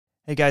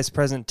Hey guys,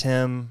 Present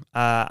Tim.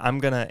 I'm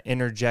going to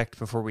interject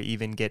before we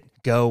even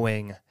get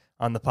going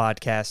on the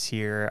podcast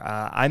here.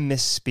 I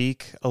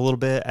misspeak a little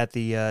bit at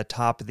the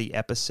top of the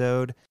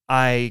episode.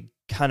 I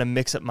kind of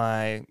mix up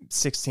my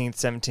 16th,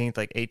 17th,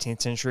 like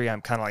 18th century. I'm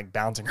kind of like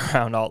bouncing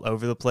around all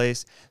over the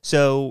place.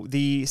 So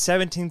the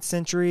 17th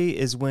century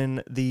is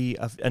when the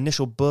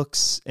initial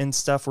books and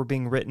stuff were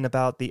being written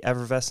about the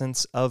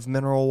effervescence of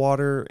mineral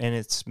water and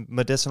its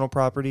medicinal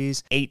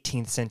properties.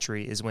 18th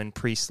century is when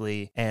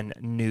Priestley and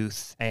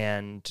Knuth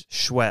and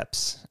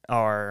Schweppes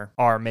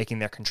are making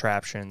their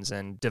contraptions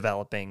and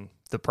developing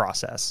the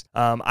process.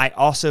 I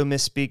also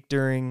misspeak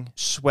during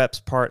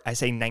Schweppes' part. I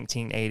say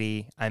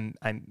 1980.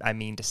 I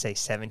mean to say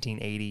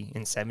 1780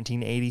 in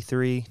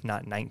 1783,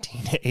 not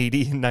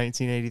 1980 in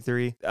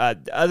 1983.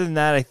 Other than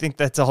that, I think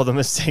that's all the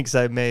mistakes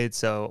I've made.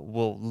 So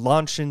we'll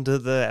launch into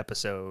the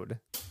episode.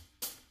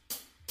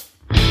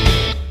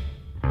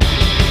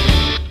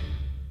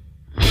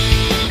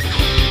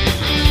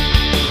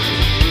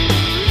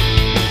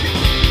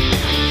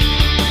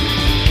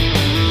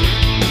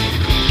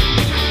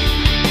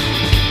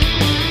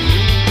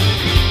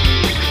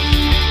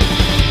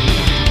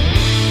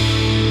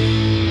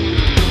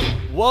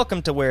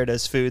 Welcome to Where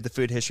Does Food, the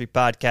food history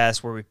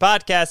podcast, where we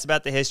podcast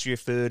about the history of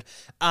food.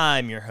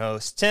 I'm your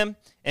host, Tim,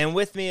 and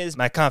with me is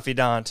my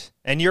confidant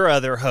and your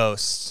other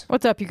host.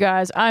 What's up, you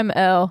guys? I'm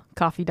El,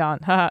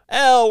 confidant.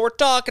 El, we're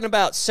talking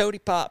about Sody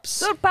Pops.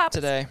 Soda Pops.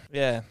 Today.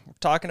 Yeah, we're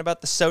talking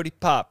about the Sody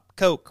Pop,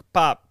 Coke,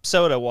 Pop,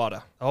 Soda,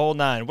 Water, the whole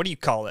nine. What do you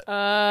call it?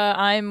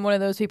 I'm one of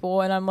those people,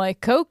 and I'm like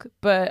Coke,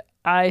 but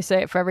I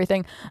say it for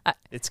everything.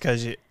 It's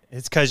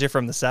because you're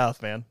from the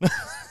South, man.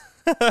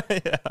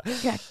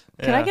 Yeah.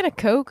 Can I get a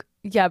Coke?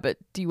 Yeah, but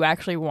do you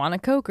actually want a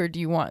Coke or do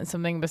you want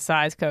something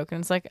besides Coke?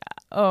 And it's like,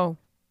 oh,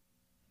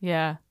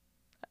 yeah.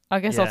 I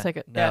guess I'll take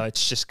it. No,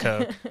 it's just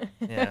Coke.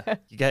 Yeah.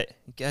 You guys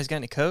got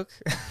any Coke?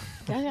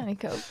 Got any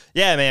Coke?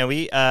 Yeah, man.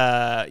 We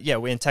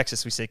in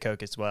Texas we say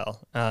Coke as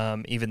well.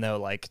 Even though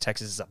like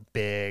Texas is a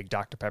big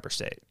Dr. Pepper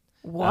state.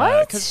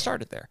 What? Because it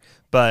started there.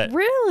 But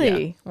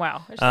really? Yeah.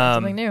 Wow. I just learned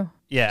something new.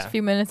 Yeah. Just a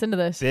few minutes into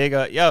this. Big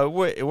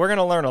we're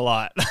gonna learn a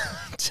lot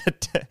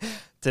today.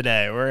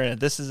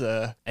 This is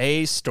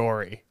a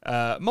story.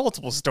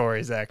 Multiple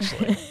stories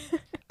actually.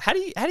 How do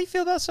you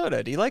feel about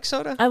soda? Do you like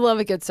soda? I love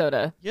a good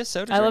soda. Yes,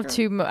 soda.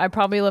 I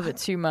probably love it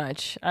too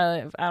much.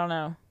 I don't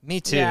know. Me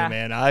too,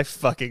 man. I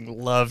fucking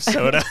love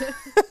soda.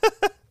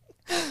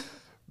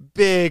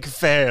 Big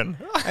fan.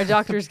 Our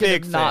doctor's gonna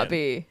not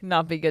be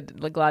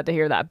good. Like, glad to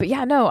hear that. But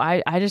yeah, no,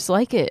 I just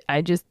like it.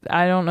 I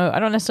don't know. I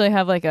don't necessarily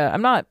have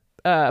I'm not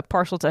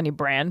partial to any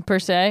brand per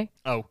se.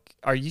 Oh,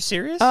 are you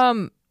serious?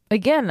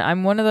 Again,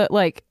 I'm one of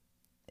the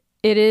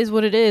it is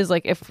what it is.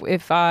 Like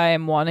if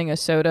I'm wanting a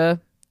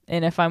soda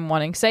and if I'm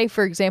wanting, say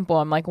for example,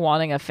 I'm like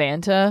wanting a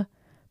Fanta,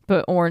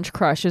 but Orange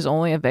Crush is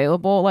only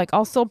available, like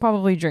I'll still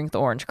probably drink the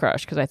Orange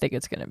Crush because I think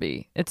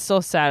it's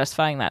still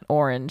satisfying that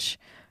orange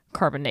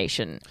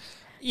carbonation.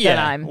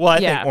 Yeah. I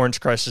think Orange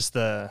Crush is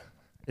the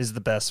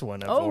best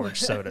one of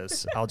orange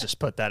sodas. I'll just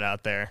put that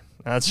out there.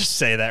 I'll just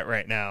say that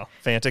right now.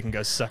 Fanta can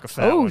go suck a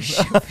fat one.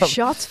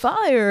 Shots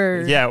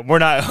fired. Yeah, we're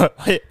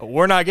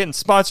not getting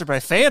sponsored by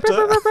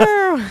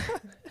Fanta.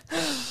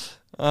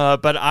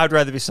 But I'd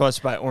rather be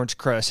sponsored by Orange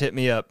Crush. Hit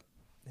me up.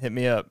 I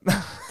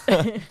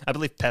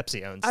believe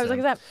Pepsi owns them. I was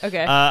like that.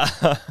 Okay.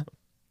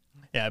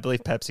 Yeah, I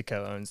believe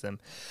PepsiCo owns them.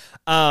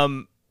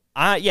 I'm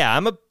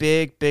a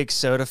big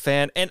soda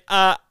fan,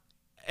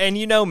 and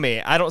you know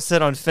me, I don't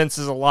sit on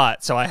fences a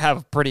lot, so I have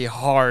a pretty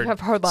hard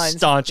lines.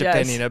 Staunch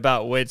opinion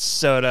about which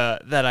soda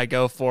that I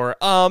go for.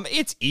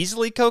 It's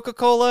easily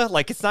Coca-Cola.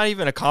 Like, it's not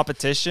even a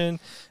competition.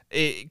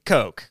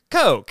 Coke,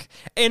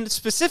 and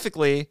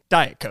specifically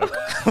Diet Coke.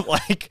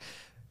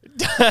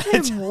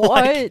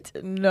 What?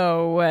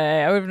 No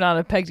way. I would not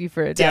have pegged you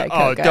for a Diet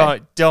Coke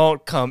guy.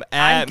 Don't come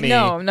at me.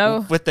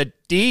 No. With the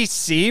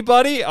DC,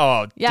 buddy.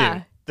 Oh, yeah.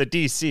 Dude. The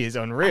DC is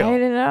unreal. I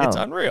don't know. It's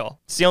unreal.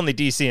 It's the only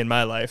DC in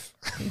my life.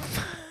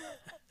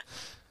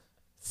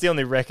 It's the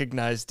only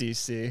recognized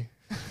DC in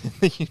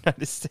the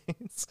United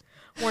States.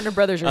 Warner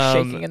Brothers are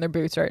shaking in their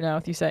boots right now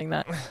with you saying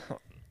that.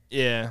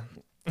 Yeah.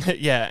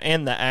 Yeah,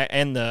 and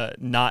the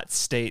not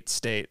state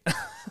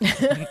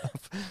of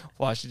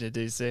Washington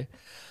DC.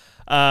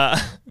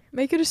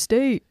 Make it a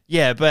state.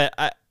 Yeah, but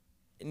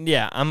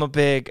I'm a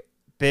big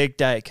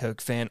Diet Coke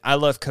fan. I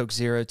love Coke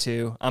Zero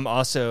too.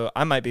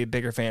 I might be a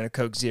bigger fan of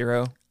Coke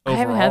Zero overall. I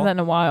haven't had that in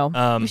a while.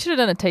 We should have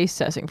done a taste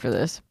testing for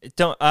this.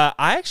 I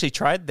actually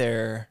tried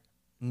their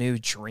new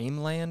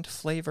Dreamland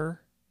flavor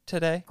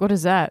today. What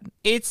is that?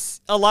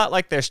 It's a lot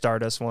like their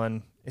Stardust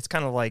one. It's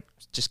kind of like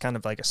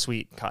a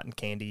sweet cotton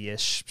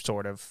candy-ish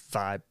sort of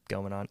vibe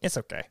going on. It's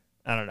okay.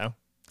 I don't know.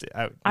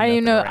 I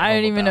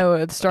didn't even know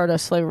what the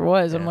Stardust flavor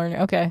was. Yeah. I'm learning.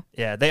 Okay.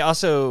 Yeah, they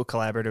also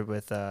collaborated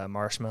with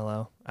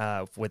Marshmallow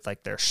with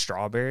like their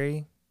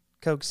strawberry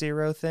Coke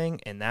Zero thing,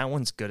 and that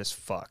one's good as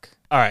fuck.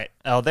 All right,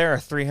 there are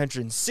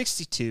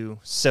 362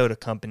 soda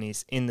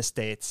companies in the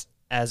States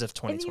as of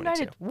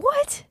 2022.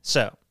 What?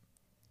 So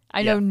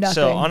I know nothing.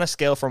 So on a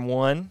scale from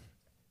 1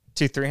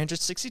 to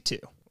 362,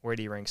 Where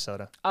do you rank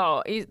soda?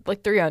 Oh,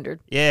 like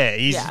 300. Yeah,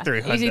 easy Yeah,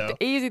 300.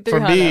 Easy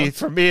 300.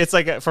 For me, it's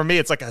like a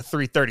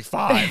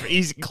 335.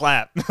 Easy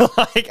clap.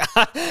 Like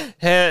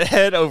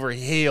head over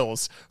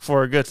heels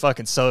for a good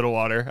fucking soda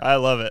water. I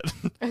love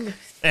it.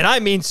 And I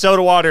mean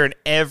soda water in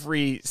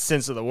every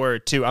sense of the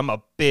word too. I'm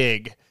a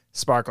big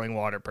sparkling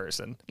water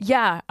person.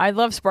 Yeah, I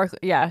love sparkling.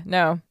 Yeah,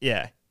 no.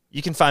 Yeah.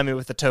 You can find me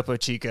with the Topo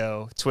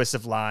Chico twist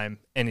of lime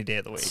any day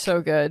of the week. So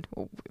good.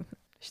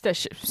 That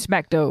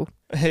smack dough.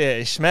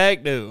 Hey,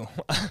 schmack do.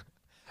 All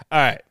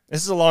right.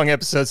 This is a long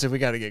episode, so we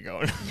got to get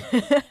going.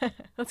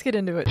 Let's get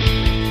into it.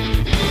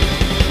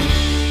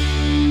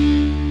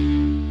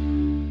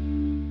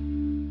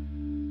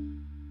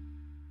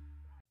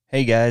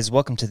 Hey guys,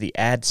 welcome to the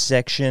ad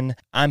section.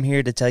 I'm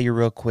here to tell you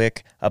real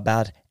quick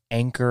about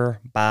Anchor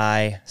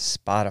by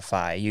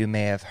Spotify. You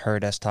may have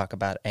heard us talk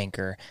about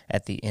Anchor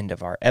at the end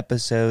of our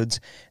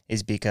episodes,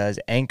 is because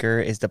Anchor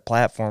is the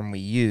platform we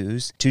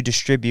use to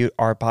distribute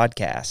our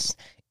podcasts.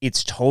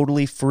 It's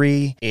totally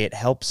free. It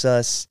helps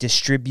us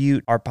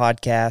distribute our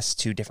podcasts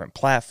to different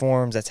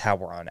platforms. That's how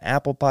we're on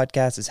Apple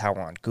Podcasts. That's how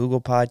we're on Google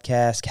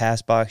Podcasts,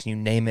 CastBox, you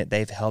name it.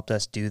 They've helped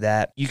us do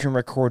that. You can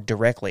record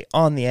directly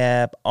on the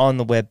app, on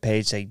the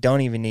webpage, so you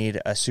don't even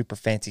need a super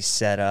fancy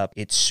setup.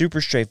 It's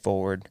super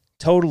straightforward.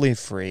 Totally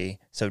free.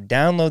 So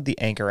download the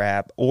Anchor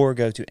app or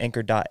go to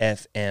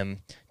anchor.fm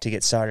to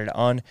get started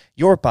on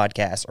your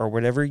podcast or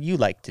whatever you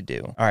like to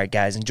do. All right,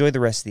 guys, enjoy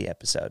the rest of the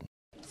episode.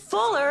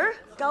 Fuller,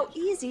 go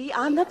easy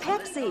on the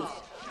Pepsi.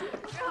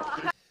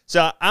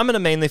 So I'm going to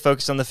mainly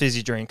focus on the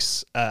fizzy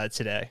drinks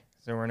today.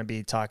 So we're going to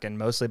be talking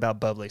mostly about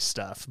bubbly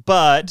stuff.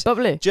 But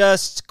Bubbly.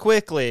 Just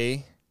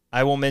quickly,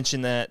 I will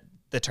mention that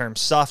the term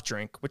soft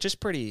drink, which is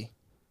pretty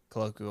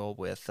colloquial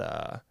with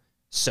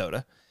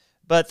soda,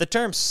 but the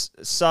term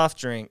soft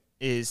drink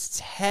is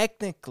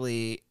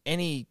technically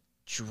any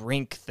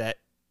drink that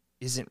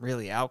isn't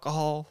really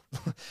alcohol.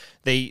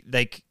 they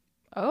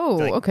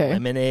okay.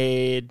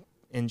 Lemonade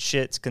and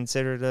shit's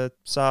considered a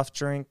soft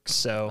drink.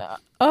 So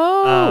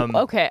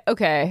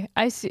okay.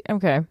 I see.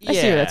 Okay, I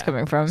see where that's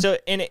coming from. So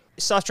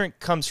soft drink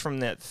comes from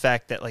the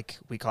fact that like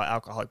we call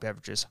alcoholic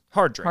beverages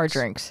hard drinks. Hard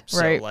drinks, so,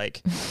 right?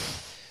 Like,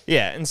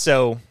 yeah, and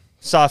so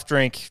soft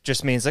drink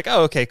just means like,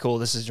 oh, okay, cool.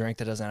 This is a drink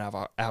that doesn't have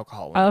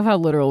alcohol in I love how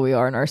literal we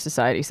are in our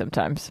society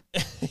sometimes.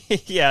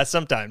 Yeah,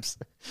 sometimes.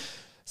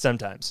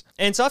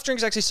 And soft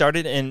drinks actually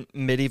started in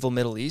medieval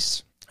Middle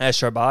East as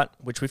Sharbat,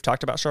 which we've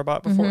talked about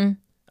Sharbat before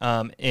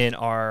in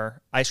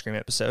our ice cream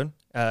episode.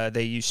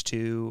 They used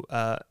to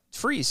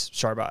freeze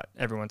Sharbat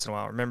every once in a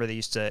while. Remember,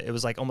 it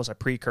was like almost a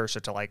precursor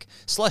to like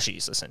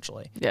slushies,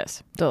 essentially.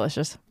 Yes,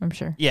 delicious, I'm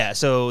sure. Yeah,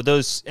 so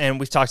those, and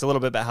we've talked a little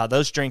bit about how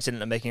those drinks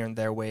ended up making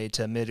their way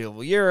to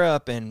medieval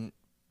Europe, and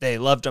they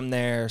loved them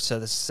there, so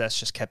the success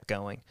just kept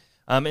going.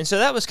 And so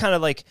that was kind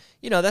of like,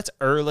 that's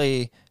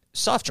early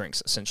soft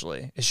drinks,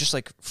 essentially. It's just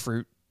like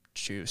fruit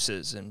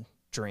juices and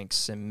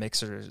drinks and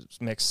mix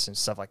and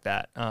stuff like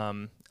that.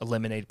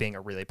 Lemonade being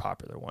a really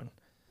popular one.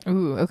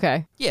 Ooh,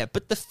 okay. Yeah,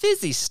 but the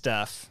fizzy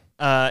stuff,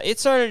 it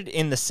started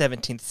in the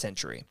 17th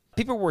century.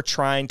 People were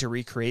trying to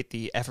recreate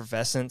the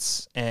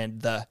effervescence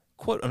and the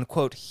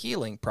quote-unquote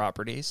healing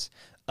properties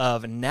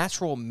of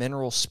natural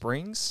mineral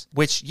springs,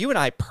 which you and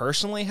I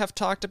personally have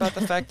talked about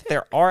the fact that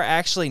there are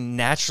actually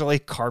naturally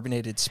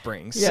carbonated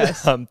springs.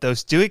 Yes.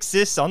 Those do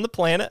exist on the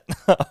planet.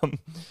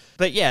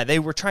 But yeah, they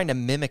were trying to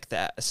mimic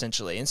that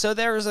essentially. And so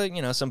there was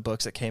some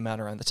books that came out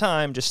around the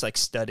time just like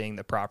studying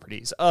the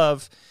properties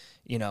of,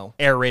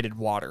 aerated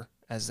water,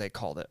 as they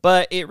called it.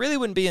 But it really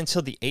wouldn't be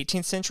until the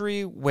 18th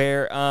century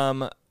where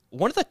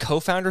one of the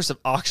co-founders of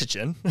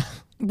oxygen,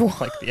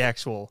 like the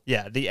actual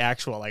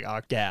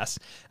like gas,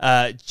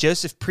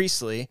 Joseph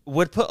Priestley,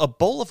 would put a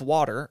bowl of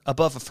water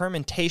above a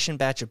fermentation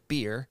batch of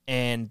beer,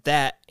 and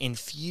that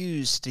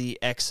infused the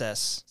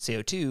excess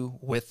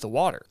CO2 with the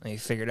water. And he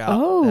figured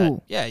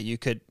out that, you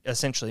could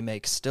essentially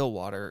make still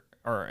water,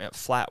 or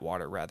flat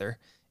water rather,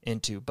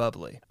 into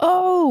bubbly.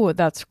 Oh,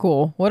 that's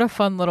cool. What a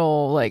fun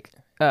little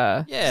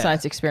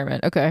science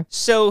experiment. Okay.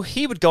 So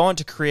he would go on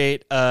to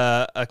create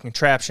a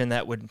contraption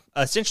that would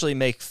essentially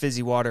make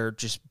fizzy water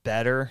just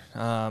better.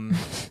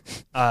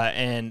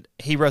 And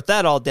he wrote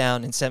that all down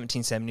in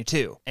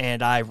 1772.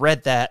 And I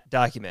read that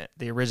document,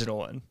 the original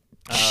one.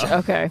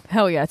 Okay.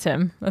 Hell yeah,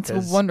 Tim. That's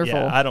wonderful.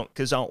 Yeah, I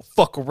don't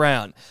fuck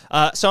around.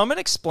 So I'm going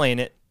to explain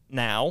it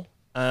now.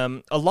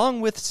 Along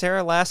with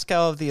Sarah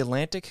Laskow of The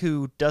Atlantic,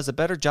 who does a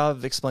better job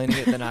of explaining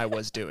it than I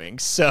was doing.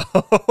 So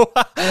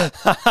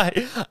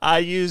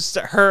I used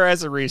her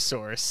as a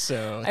resource.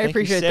 So I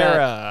appreciate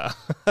Sarah.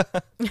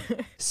 That.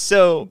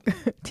 So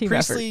Team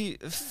Priestley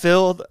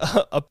filled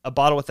a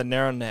bottle with a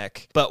narrow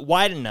neck, but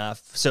wide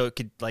enough so it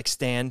could like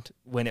stand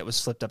when it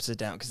was flipped upside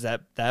down, because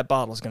that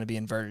bottle is going to be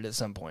inverted at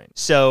some point.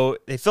 So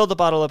they filled the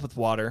bottle up with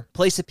water,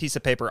 placed a piece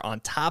of paper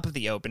on top of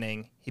the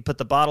opening. He put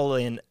the bottle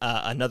in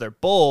another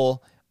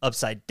bowl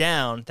upside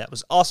down that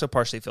was also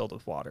partially filled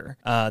with water.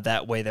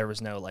 That way there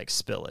was no like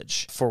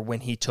spillage for when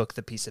he took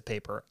the piece of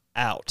paper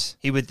out.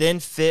 He would then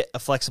fit a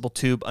flexible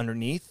tube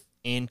underneath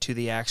into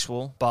the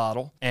actual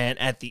bottle, and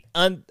at the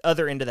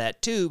other end of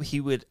that tube he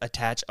would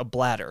attach a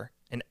bladder,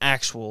 an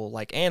actual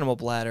like animal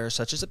bladder,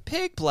 such as a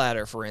pig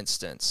bladder, for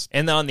instance.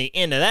 And then on the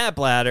end of that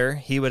bladder,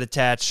 he would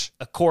attach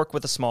a cork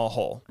with a small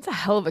hole. That's a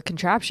hell of a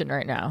contraption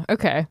right now.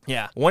 Okay.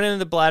 Yeah. One end of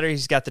the bladder,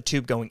 he's got the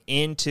tube going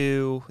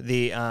into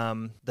the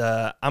I'm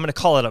going to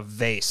call it a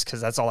vase because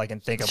that's all I can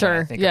think of when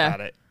I think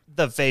about it.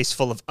 The vase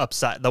full of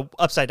the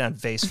upside down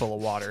vase full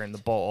of water in the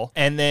bowl.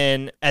 And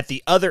then at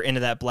the other end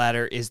of that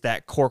bladder is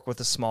that cork with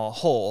a small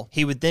hole.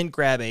 He would then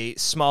grab a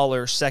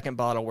smaller second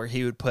bottle where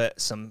he would put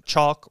some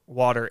chalk,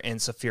 water, and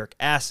sulfuric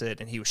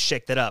acid, and he would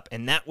shake that up,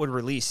 and that would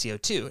release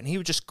CO2. And he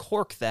would just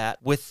cork that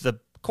with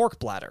the cork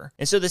bladder.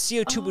 And so the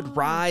CO2 would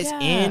rise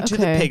into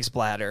the pig's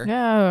bladder.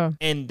 Yeah.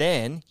 And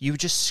then you would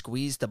just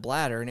squeeze the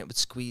bladder and it would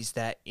squeeze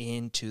that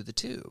into the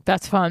tube.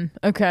 That's fun.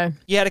 Okay.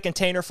 You had a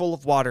container full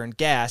of water and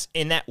gas,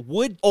 and that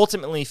would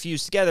ultimately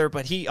fuse together,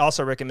 but he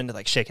also recommended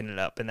like shaking it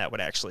up, and that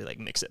would actually like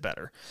mix it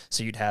better.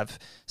 So you'd have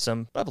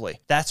some bubbly.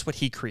 That's what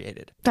he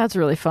created. That's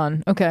really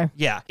fun. Okay.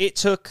 Yeah. It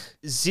took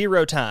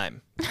zero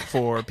time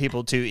for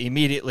people to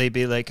immediately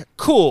be like,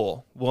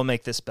 cool, we'll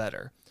make this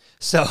better.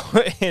 So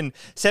in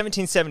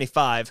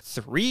 1775,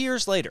 3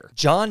 years later,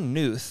 John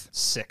Knuth,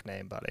 sick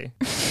name, buddy,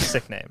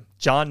 sick name,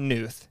 John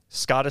Knuth,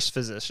 Scottish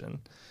physician,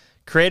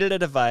 created a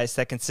device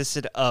that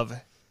consisted of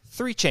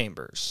 3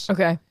 chambers.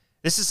 Okay.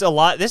 This is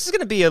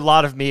going to be a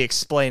lot of me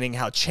explaining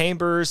how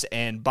chambers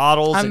and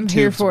bottles and tubes I'm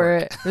here for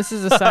work. it. This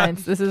is a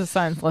science. This is a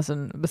science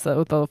lesson with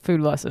a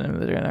food lesson in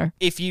there.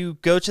 If you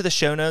go to the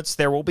show notes,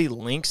 there will be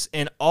links,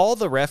 and all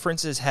the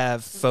references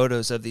have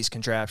photos of these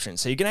contraptions,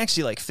 so you can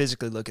actually like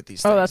physically look at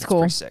these things. Oh, that's cool.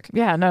 Pretty sick.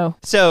 Yeah, no.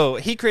 So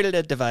he created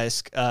a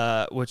device,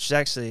 which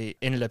actually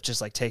ended up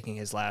just like taking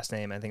his last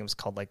name. I think it was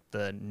called like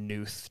the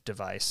Knuth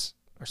device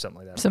or something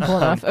like that. Simple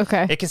enough.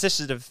 Okay. It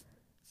consisted of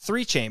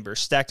 3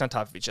 chambers stacked on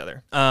top of each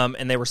other,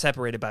 and they were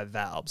separated by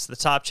valves. The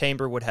top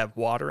chamber would have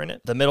water in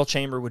it. The middle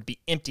chamber would be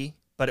empty,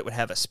 but it would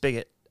have a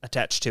spigot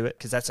attached to it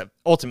because that's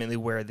ultimately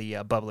where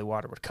the bubbly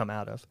water would come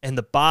out of. And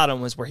the bottom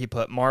was where he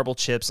put marble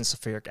chips and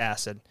sulfuric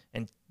acid,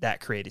 and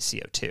that created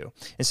CO2.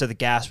 And so the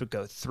gas would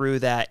go through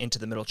that into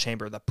the middle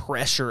chamber. The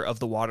pressure of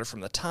the water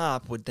from the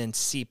top would then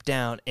seep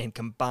down and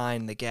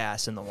combine the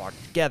gas and the water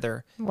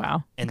together.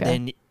 Wow. And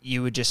then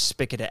you would just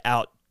spigot it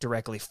out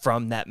directly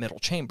from that middle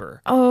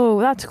chamber. Oh,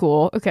 that's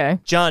cool. Okay.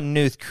 John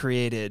Knuth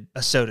created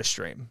a soda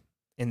stream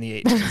in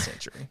the 18th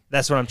century.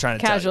 That's what I'm trying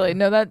to Casually.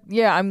 tell you.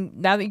 No, I'm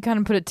now that you kind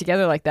of put it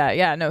together like that.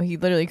 Yeah, no, he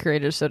literally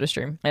created a soda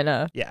stream.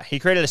 And yeah, he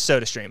created a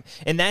soda stream.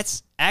 And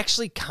that's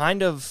actually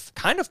kind of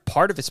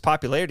part of its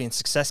popularity and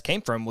success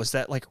came from was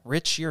that like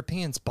rich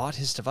Europeans bought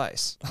his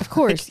device. Of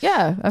course.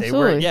 Yeah,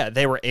 absolutely.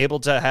 They were able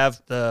to have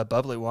the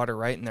bubbly water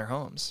right in their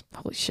homes.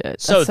 Holy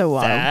shit. That's so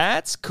wild.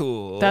 That's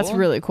cool. That's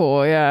really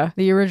cool. Yeah.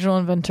 The original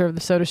inventor of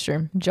the soda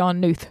stream,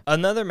 John Knuth.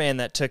 Another man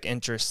that took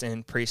interest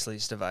in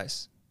Priestley's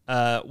device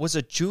was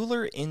a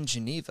jeweler in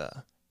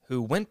Geneva who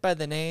went by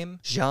the name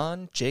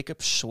Jean Jacob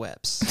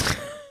Schweppes.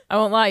 I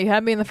won't lie, you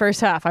had me in the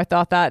first half. I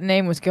thought that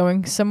name was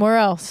going somewhere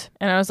else.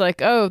 And I was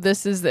like, oh,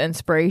 this is the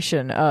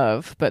inspiration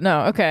of. But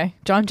no, okay.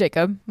 John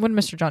Jacob. What did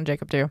Mr. John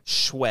Jacob do?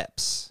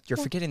 Schweppes. You're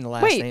forgetting the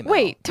last name.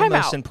 Wait, time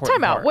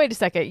out. Wait a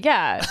second.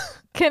 Yeah.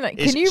 Can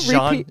you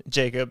Jean repeat?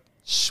 Jacob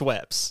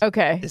Schweppes.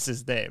 Okay. Is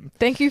his name.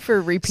 Thank you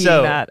for repeating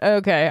that.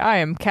 Okay. I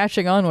am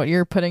catching on what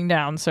you're putting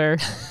down, sir.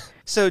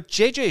 So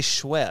J.J.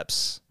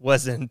 Schweppes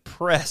was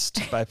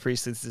impressed by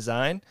Priestley's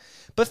design,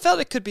 but felt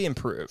it could be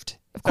improved.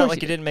 Felt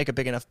like he didn't make a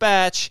big enough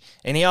batch,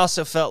 and he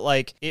also felt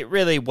like it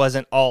really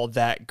wasn't all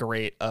that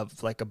great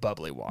of like a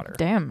bubbly water.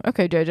 Damn.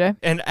 Okay, JJ.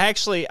 And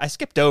actually, I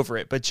skipped over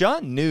it, but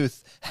John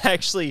Knuth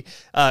actually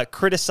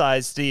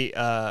criticized the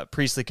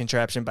Priestley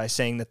contraption by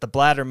saying that the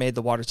bladder made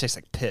the water taste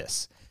like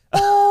piss.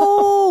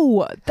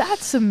 Oh,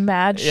 that's some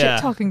mad shit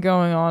talking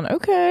going on.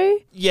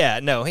 Okay. Yeah,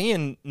 no, he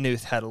and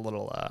Knuth had a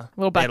little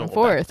back and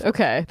forth.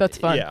 Okay, that's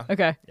fun. Yeah.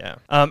 Okay. Yeah.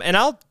 And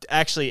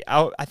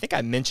I think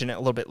I mentioned it a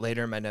little bit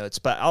later in my notes,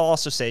 but I'll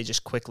also say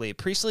just quickly,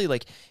 Priestley,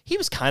 like, he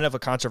was kind of a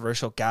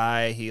controversial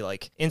guy. He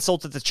like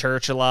insulted the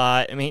church a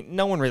lot. I mean,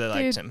 no one really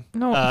liked him.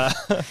 No.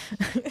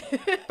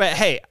 But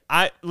hey,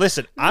 I'm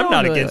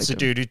not really against a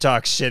dude who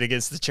talks shit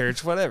against the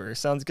church. Whatever,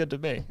 sounds good to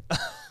me.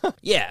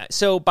 Yeah.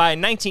 So by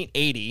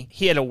 1980,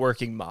 he had a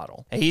working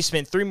model, and he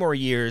spent 3 more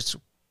years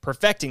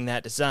perfecting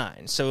that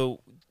design.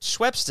 So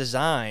Schweppes'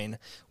 design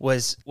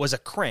was a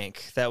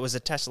crank that was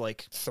attached to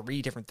like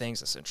 3 different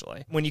things,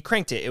 essentially. When you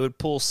cranked it, it would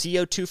pull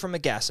CO2 from a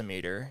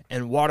gasometer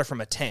and water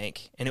from a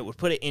tank, and it would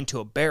put it into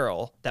a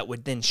barrel that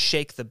would then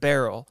shake the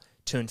barrel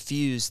to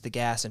infuse the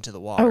gas into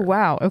the water. Oh,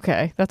 wow.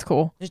 Okay. That's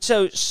cool.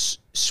 So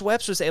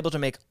Schweppes was able to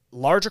make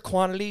larger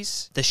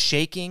quantities. The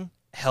shaking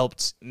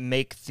helped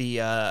make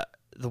the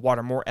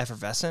water more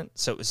effervescent,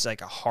 so it was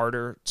like a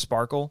harder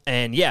sparkle.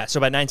 And yeah, so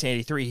by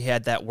 1983 he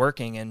had that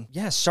working, and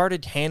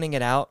started handing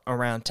it out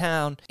around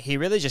town. He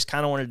really just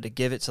kind of wanted to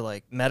give it to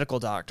like medical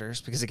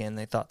doctors because again,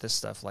 they thought this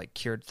stuff like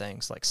cured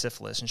things like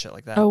syphilis and shit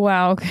like that. Oh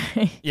wow.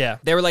 Okay. Yeah,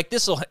 they were like,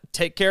 this will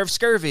take care of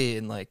scurvy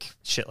and like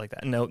shit like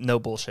that. No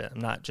bullshit. I'm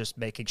not just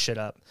making shit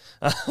up.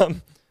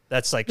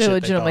 That's like They shit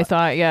legitimately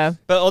thought, yeah.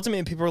 But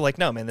ultimately, people were like,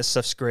 no, man, this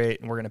stuff's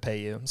great, and we're going to pay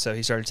you. So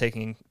he started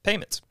taking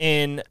payments.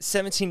 In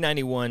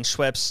 1791,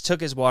 Schweppes took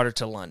his water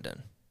to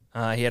London.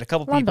 He had a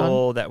couple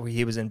people that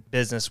he was in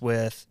business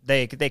with.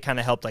 They kind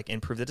of helped like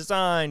improve the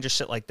design, just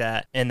shit like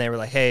that. And they were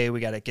like, hey, we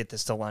got to get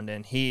this to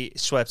London.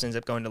 Schweppes ends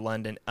up going to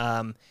London.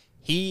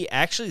 He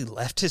actually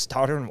left his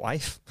daughter and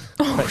wife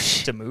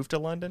to move to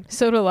London.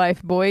 Soda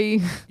life, boy.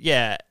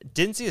 Yeah.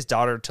 Didn't see his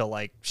daughter till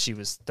like she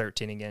was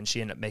 13 again. She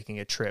ended up making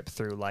a trip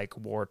through like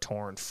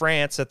war-torn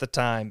France at the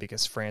time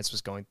because France was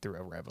going through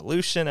a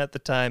revolution at the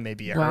time.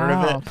 Maybe you heard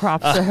of it.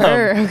 Props to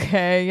her.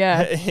 Okay,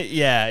 yeah.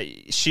 Yeah.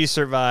 She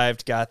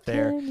survived, got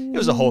there. It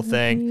was a whole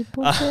thing.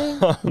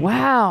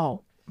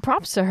 Wow.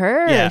 Props to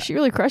her. Yeah. She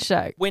really crushed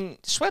that. When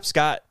Schweppes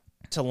got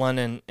to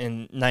London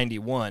in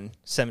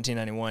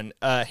 1791,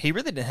 he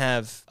really didn't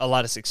have a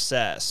lot of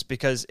success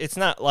because it's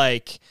not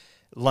like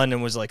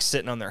London was like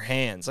sitting on their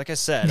hands. Like I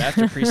said,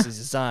 after Priestley's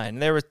design,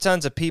 there were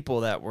tons of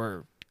people that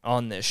were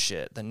on this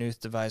shit. The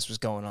Nuth device was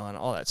going on,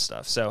 all that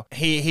stuff. So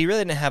he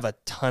really didn't have a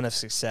ton of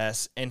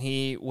success, and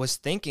he was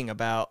thinking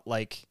about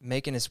like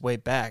making his way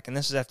back. And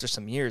this is after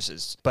some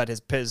years, but his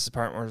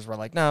partners were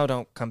like, no,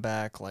 don't come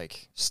back.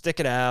 Like, stick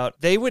it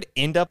out. They would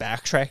end up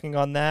backtracking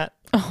on that.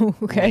 Oh,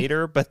 okay.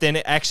 Later, but then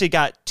it actually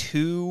got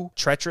too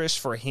treacherous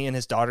for he and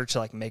his daughter to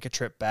like make a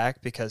trip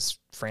back because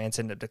France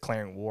ended up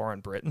declaring war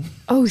on Britain.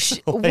 Oh,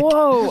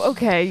 whoa.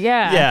 Okay,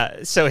 yeah.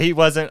 Yeah, so he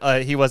wasn't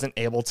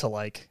able to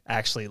like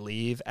actually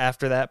leave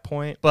after that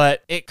point,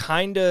 but it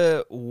kind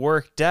of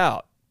worked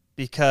out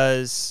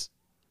because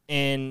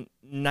in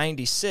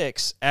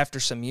 96, after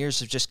some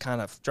years of just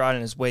kind of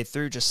drawing his way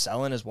through, just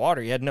selling his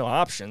water, he had no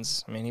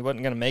options. I mean, he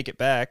wasn't going to make it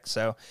back,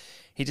 so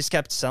he just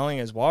kept selling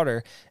his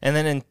water. And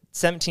then in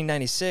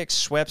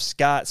 1796, Schweppes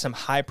got some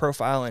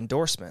high-profile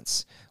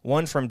endorsements,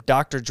 one from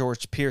Dr.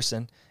 George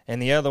Pearson,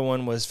 and the other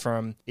one was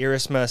from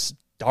Erasmus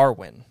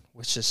Darwin,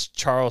 which is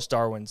Charles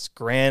Darwin's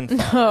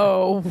grandfather.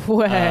 No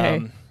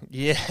way.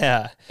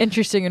 Yeah.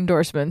 Interesting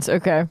endorsements.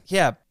 Okay.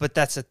 Yeah, but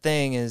that's the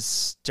thing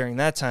is during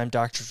that time,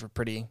 doctors were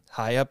pretty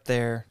high up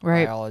there,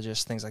 right.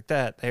 Biologists, things like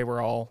that. They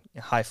were all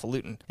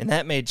highfalutin. And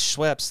that made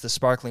Schweppes the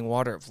sparkling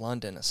water of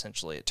London,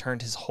 essentially. It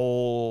turned his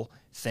whole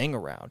thing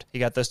around. He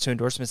got those two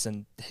endorsements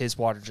and his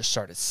water just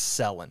started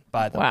selling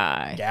by the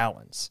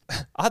gallons.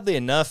 Oddly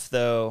enough,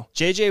 though,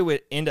 JJ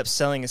would end up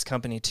selling his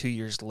company 2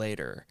 years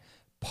later.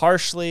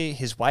 Partially,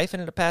 his wife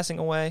ended up passing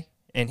away,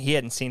 and he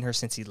hadn't seen her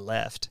since he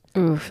left.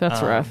 Oof,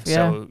 that's rough, yeah.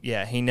 So,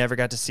 yeah, he never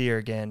got to see her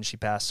again. She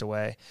passed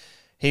away.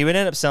 He would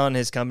end up selling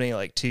his company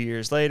like 2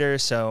 years later.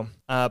 So,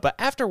 but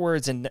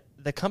afterwards, and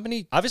the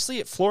company, obviously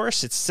it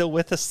flourished. It's still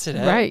with us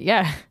today. Right,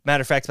 yeah.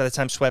 Matter of fact, by the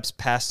time Schweppes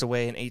passed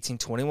away in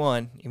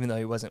 1821, even though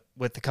he wasn't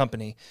with the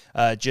company,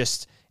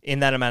 just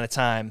in that amount of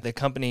time, the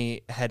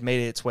company had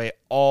made its way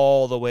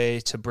all the way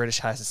to British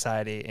high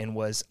society and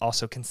was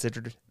also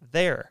considered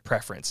their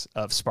preference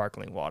of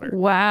sparkling water.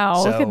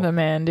 Wow, so, look at the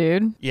man,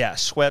 dude. Yeah,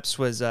 Schweppes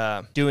was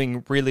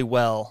doing really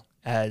well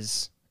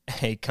as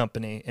a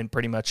company and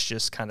pretty much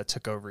just kind of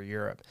took over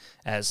Europe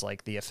as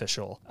like the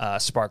official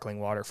sparkling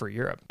water for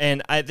Europe.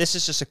 And this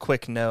is just a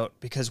quick note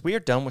because we are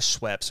done with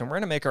Schweppes and we're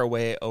going to make our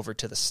way over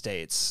to the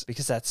States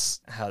because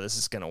that's how this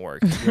is going to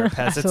work. Europe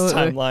has its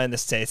timeline. The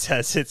States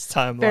has its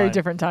timeline. Very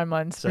different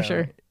timelines for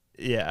sure.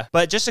 Yeah.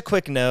 But just a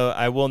quick note,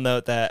 I will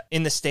note that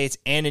in the States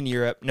and in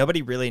Europe,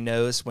 nobody really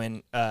knows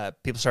when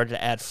people started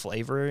to add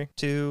flavor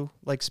to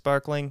like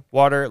sparkling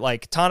water.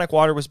 Like tonic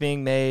water was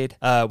being made,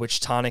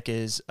 which tonic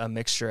is a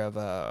mixture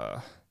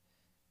of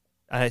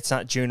it's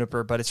not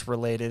juniper, but it's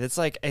related. It's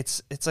like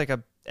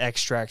a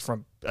extract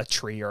from a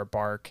tree or a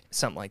bark,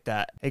 something like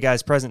that. Hey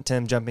guys, Present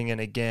Tim jumping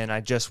in again.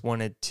 I just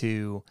wanted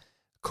to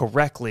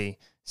correctly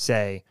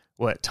say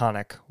what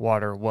tonic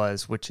water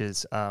was, which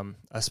is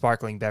a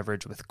sparkling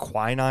beverage with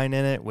quinine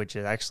in it, which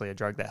is actually a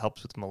drug that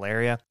helps with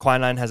malaria.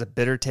 Quinine has a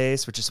bitter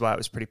taste, which is why it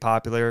was pretty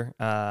popular.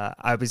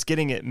 I was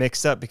getting it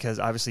mixed up because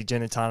obviously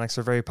gin and tonics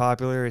are very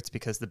popular. It's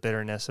because the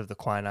bitterness of the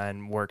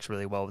quinine works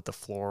really well with the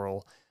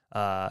floral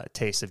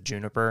taste of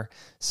juniper.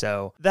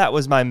 So that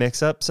was my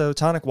mix-up. So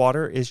tonic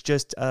water is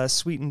just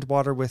sweetened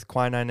water with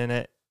quinine in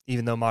it,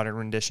 even though modern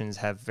renditions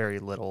have very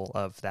little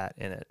of that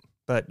in it.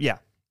 But yeah.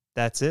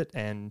 That's it,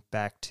 and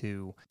back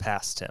to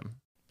past Tim.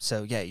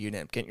 So, yeah, you end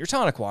up getting your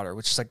tonic water,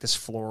 which is like this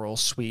floral,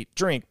 sweet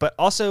drink. But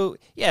also,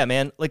 yeah,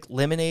 man, like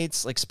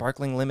lemonades, like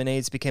sparkling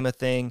lemonades became a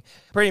thing.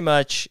 Pretty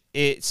much,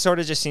 it sort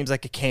of just seems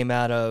like it came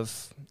out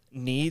of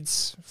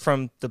needs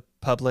from the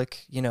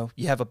public. You know,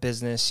 you have a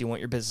business, you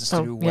want your business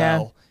to do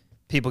well. Yeah.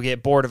 People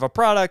get bored of a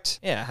product.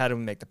 Yeah, how do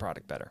we make the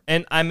product better?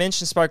 And I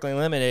mentioned sparkling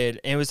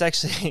lemonade, and it was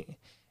actually...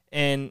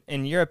 And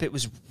in Europe, it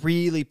was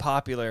really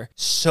popular,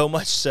 so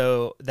much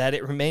so that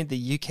it remained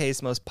the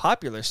UK's most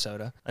popular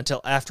soda until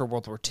after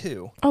World War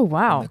II. Oh,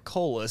 wow. And the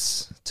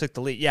colas took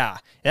the lead. Yeah,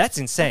 that's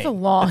insane. That's a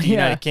long, the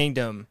United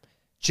Kingdom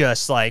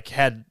just like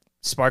had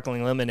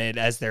sparkling lemonade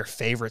as their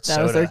favorite soda.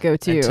 That was their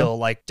go-to. Until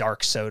like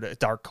dark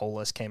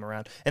colas came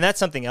around. And that's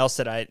something else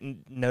that I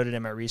noted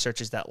in my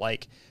research is that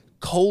like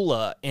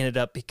cola ended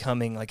up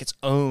becoming like its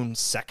own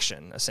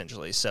section,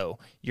 essentially. So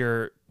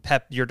your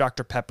your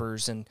Dr.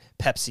 Peppers and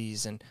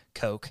Pepsis and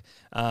Coke,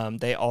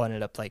 they all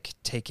ended up like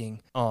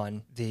taking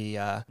on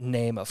the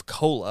name of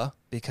cola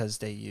because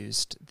they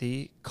used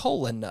the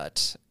cola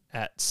nut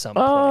at some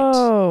point.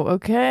 Oh,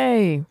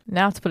 okay.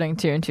 Now it's putting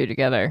 2 and 2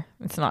 together.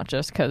 It's not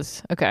just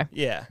because, okay.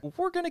 Yeah,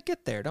 we're going to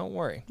get there. Don't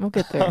worry. We'll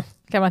get there.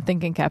 Got my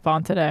thinking cap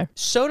on today.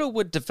 Soda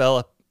would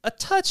develop a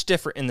touch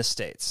different in the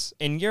States.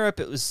 In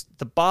Europe, it was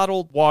the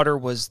bottled water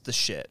was the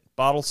shit.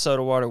 Bottled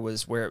soda water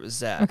was where it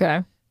was at.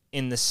 Okay.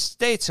 In the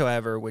States,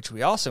 however, which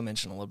we also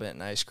mentioned a little bit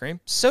in ice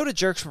cream, soda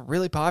jerks were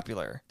really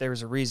popular. There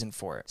was a reason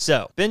for it.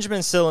 So,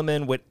 Benjamin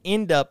Silliman would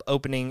end up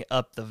opening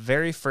up the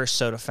very first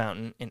soda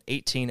fountain in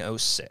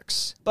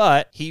 1806.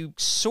 But he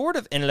sort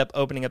of ended up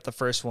opening up the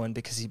first one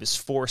because he was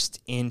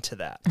forced into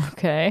that.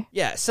 Okay.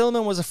 Yeah,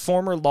 Silliman was a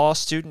former law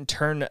student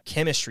turned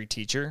chemistry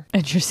teacher.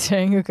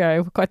 Interesting.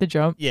 Okay. Quite the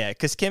jump. Yeah,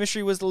 because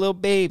chemistry was a little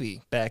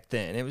baby back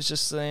then. It was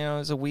just, it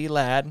was a wee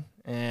lad.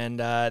 And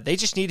they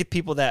just needed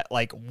people that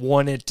like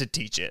wanted to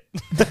teach it.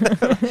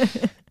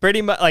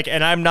 Pretty much like,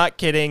 and I'm not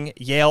kidding.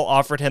 Yale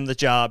offered him the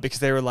job because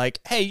they were like,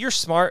 "Hey, you're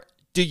smart.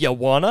 Do you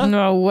wanna?"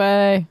 No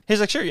way.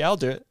 He's like, "Sure, yeah, I'll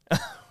do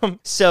it."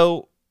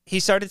 So he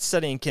started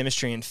studying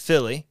chemistry in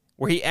Philly,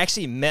 where he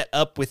actually met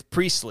up with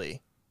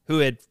Priestley, who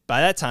had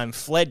by that time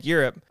fled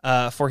Europe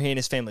for he and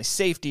his family's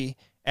safety.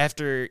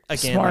 After,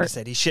 again, Smart. like I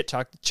said, he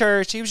shit-talked the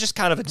church. He was just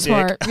kind of a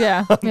Smart. dick.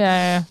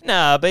 Yeah.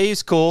 Nah, but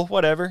he's cool,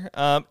 whatever.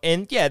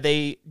 And yeah,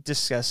 they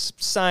discuss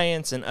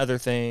science and other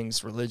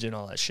things, religion,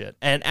 all that shit.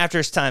 And after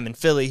his time in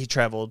Philly, he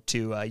traveled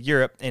to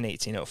Europe in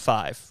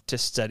 1805 to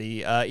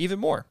study even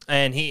more.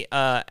 And he,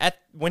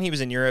 when he was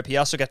in Europe, he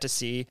also got to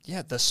see,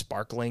 the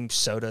sparkling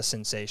soda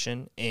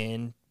sensation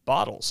in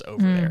bottles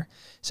over there.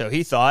 So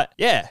he thought,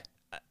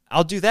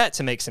 I'll do that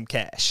to make some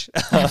cash.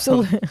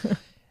 Absolutely.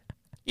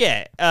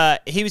 Yeah,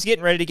 he was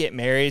getting ready to get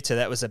married, so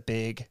that's a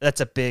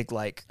big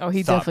like. Oh,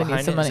 he thought definitely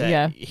needs some behind it,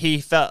 money.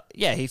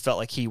 Yeah, he felt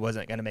like he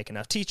wasn't going to make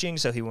enough teaching,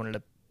 so he wanted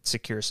to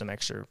secure some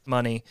extra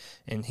money,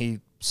 and he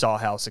saw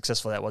how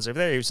successful that was over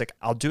there. He was like,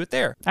 "I'll do it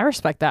there." I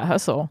respect that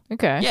hustle.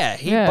 Okay. Yeah,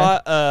 he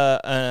bought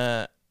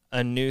a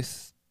new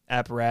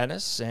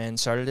apparatus and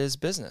started his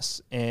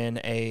business in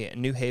a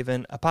New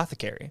Haven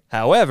apothecary.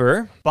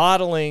 However,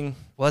 bottling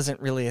wasn't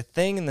really a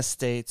thing in the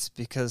States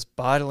because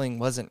bottling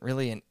wasn't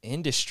really an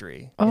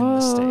industry in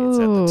the States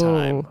at the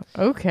time.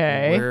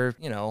 Okay.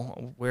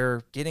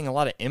 We're getting a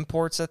lot of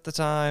imports at the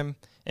time,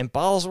 and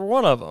bottles were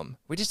one of them.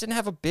 We just didn't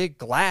have a big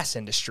glass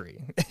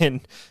industry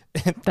in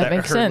the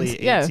makes early sense.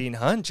 Yeah.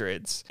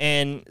 1800s.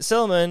 And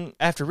Silliman,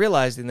 after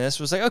realizing this,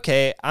 was like,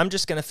 okay, I'm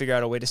just going to figure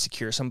out a way to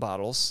secure some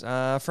bottles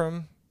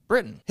from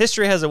Britain.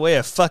 History has a way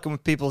of fucking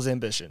with people's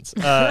ambitions.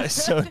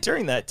 So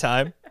during that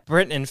time,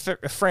 Britain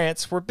and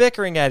France were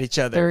bickering at each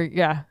other. They're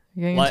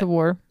getting into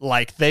war.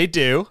 Like they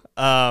do,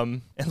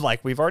 and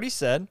like we've already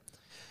said.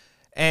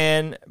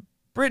 And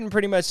Britain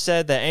pretty much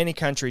said that any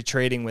country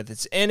trading with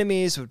its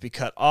enemies would be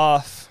cut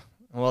off.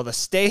 Well, the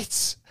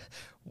States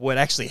would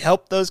actually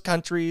help those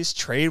countries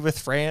trade with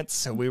France,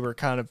 so we were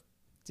kind of,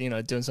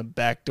 doing some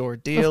backdoor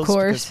deals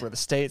because we're the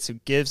States. Who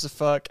gives a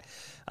fuck?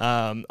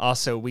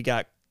 Also, we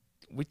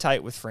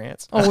tight with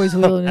France. Always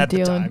wheeling and At the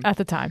dealing. time. At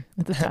the time.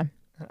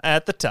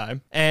 At the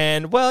time.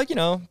 And, well,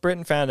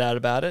 Britain found out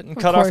about it and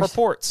cut off our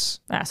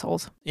ports.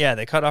 Assholes. Yeah,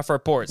 they cut off our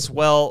ports.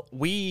 Well,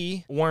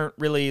 we weren't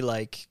really,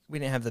 we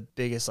didn't have the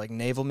biggest,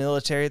 naval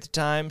military at the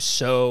time,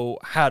 so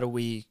how do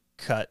we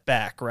cut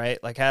back, right?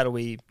 How do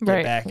we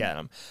get back at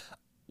them?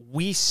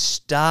 We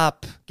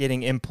stop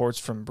getting imports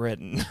from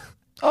Britain.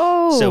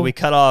 Oh. So we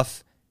cut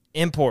off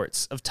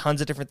imports of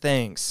tons of different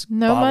things.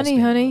 No Bottles money,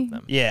 being one honey. of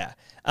them. Yeah.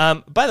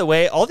 By the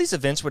way, all these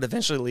events would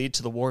eventually lead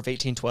to the War of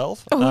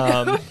 1812.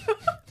 No.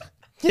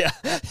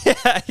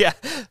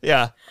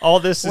 Yeah.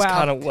 All this is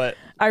kind of what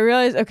I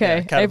realize.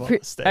 Okay, Yeah,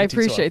 I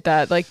appreciate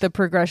that. The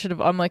progression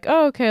of I'm like,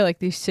 oh, okay,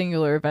 these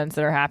singular events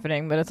that are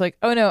happening, but it's like,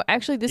 oh no,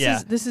 actually,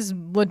 this is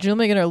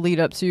legitimately going to lead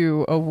up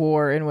to a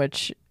war in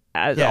which,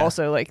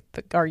 also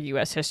our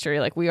U.S.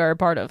 history, we are a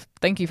part of.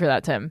 Thank you for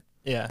that, Tim.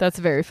 Yeah, that's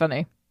very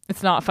funny.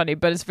 It's not funny,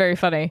 but it's very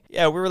funny.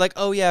 Yeah, we were like,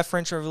 oh yeah,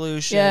 French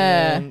Revolution,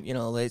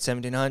 late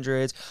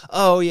 1700s.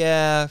 Oh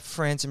yeah,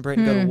 France and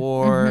Britain go to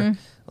war.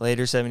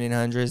 Later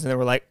 1700s, and then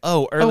we're like,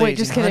 oh, early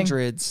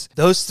 1800s.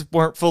 Those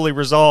weren't fully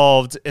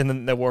resolved, and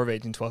then the War of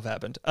 1812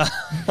 happened.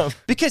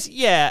 Because,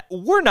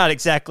 we're not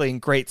exactly in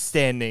great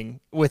standing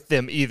with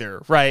them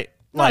either, right?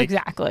 Not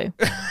exactly.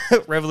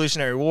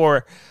 Revolutionary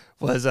War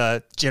was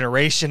a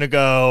generation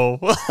ago.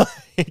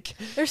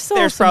 There's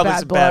probably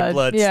some bad blood.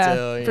 blood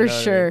still. For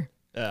sure.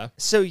 Yeah.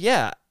 So,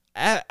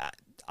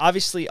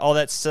 obviously all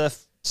that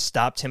stuff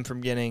stopped him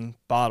from getting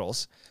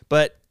bottles,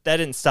 but that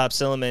didn't stop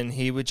Silliman.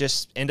 He would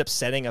just end up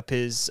setting up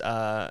his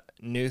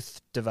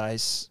Nuth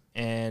device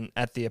and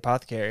at the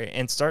apothecary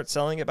and start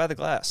selling it by the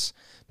glass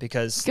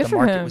because the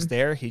market was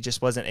there. He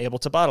just wasn't able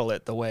to bottle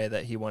it the way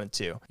that he wanted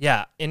to.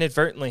 Yeah,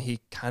 inadvertently, he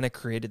kind of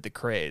created the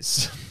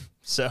craze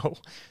So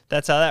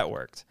that's how that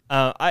worked.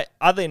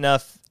 Oddly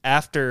enough,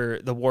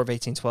 after the War of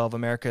 1812,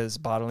 America's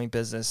bottling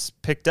business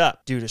picked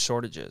up due to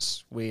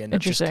shortages. We ended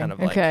up just kind of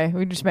like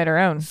we just made our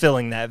own.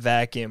 filling that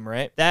vacuum,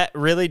 right? That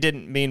really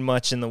didn't mean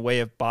much in the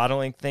way of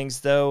bottling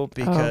things, though,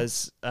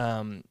 because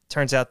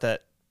turns out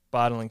that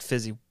bottling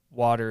fizzy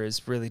water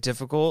is really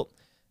difficult.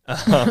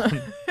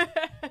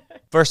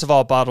 First of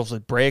all, bottles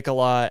would break a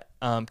lot.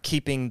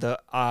 Keeping the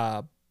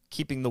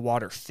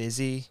water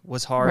fizzy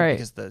was hard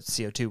because the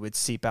CO2 would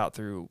seep out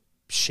through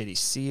shitty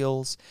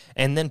seals.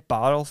 And then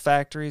bottle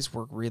factories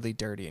were really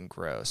dirty and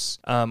gross,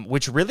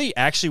 which really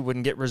actually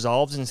wouldn't get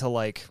resolved until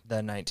like the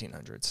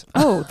 1900s.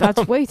 Oh,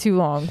 that's way too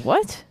long.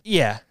 What?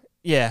 Yeah.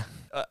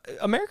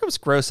 America was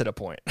gross at a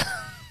point.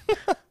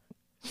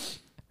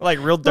 Like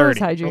real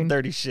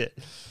dirty shit.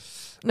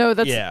 No,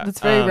 that's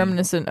very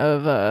reminiscent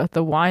of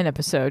the wine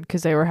episode,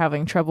 because they were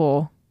having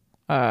trouble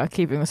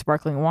keeping the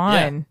sparkling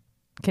wine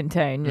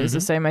contained. It was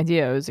the same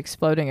idea. It was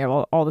exploding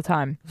all the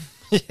time.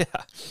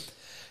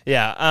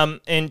 Yeah.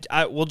 And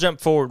we'll jump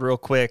forward real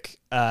quick.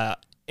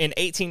 In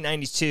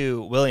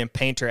 1892, William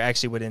Painter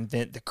actually would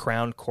invent the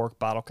crown cork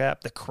bottle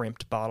cap, the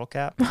crimped bottle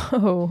cap.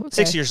 Oh,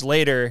 okay. 6 years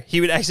later,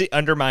 he would actually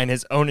undermine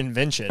his own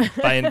invention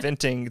by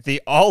inventing the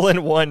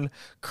all-in-one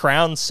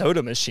crown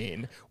soda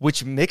machine,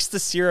 which mixed the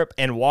syrup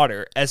and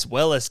water as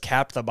well as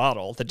capped the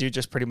bottle. The dude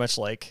just pretty much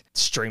like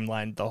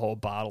streamlined the whole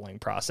bottling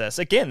process.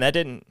 Again, that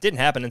didn't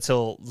happen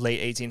until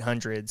late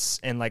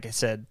 1800s, and like I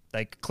said,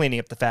 like cleaning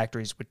up the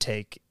factories would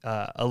take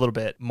a little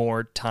bit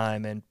more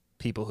time and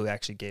people who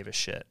actually gave a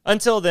shit.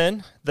 Until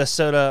then, the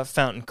soda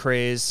fountain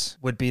craze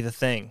would be the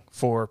thing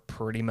for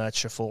pretty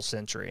much a full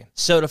century.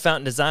 Soda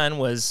fountain design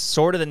was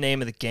sort of the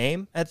name of the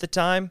game at the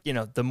time. You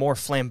know, the more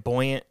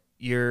flamboyant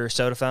your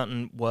soda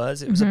fountain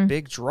was, it was a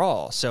big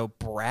draw. So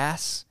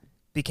brass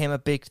became a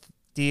big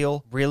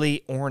deal.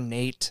 Really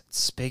ornate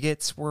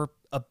spigots were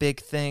a big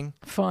thing.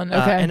 Fun.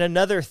 Okay. And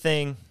another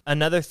thing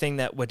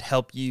that would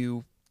help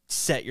you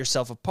set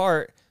yourself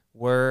apart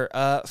were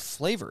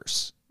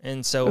flavors.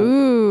 And so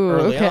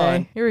early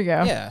on, here we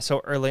go. Yeah,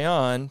 so early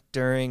on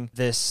during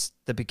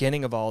the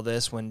beginning of all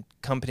this, when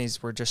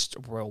companies were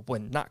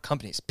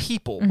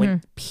people,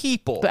 when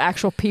people, the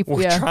actual people,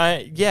 were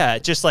trying,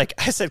 just like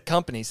I said,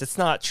 companies. It's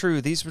not true.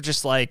 These were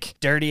just like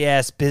dirty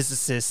ass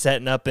businesses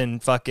setting up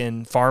in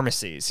fucking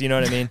pharmacies. You know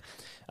what I mean?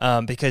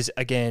 Because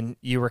again,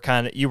 you were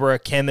a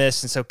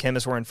chemist, and so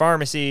chemists were in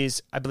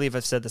pharmacies. I believe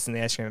I've said this in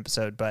the ice cream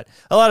episode, but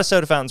a lot of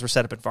soda fountains were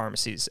set up in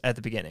pharmacies at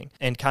the beginning,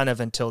 and kind of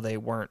until they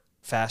weren't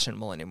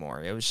fashionable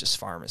anymore. It was just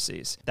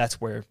pharmacies. That's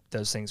where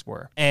those things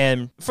were.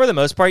 And for the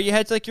most part, you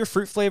had like your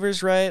fruit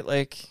flavors, right?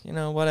 Like, you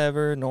know,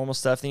 whatever, normal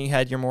stuff. Then you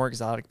had your more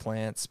exotic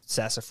plants,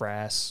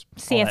 sassafras,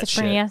 all that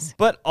shit.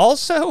 But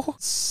also,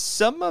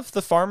 some of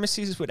the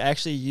pharmacies would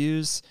actually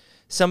use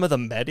some of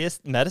the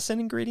medicine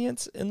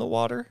ingredients in the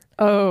water.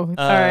 Oh,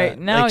 all right.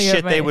 Now like you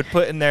shit they would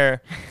put in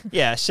their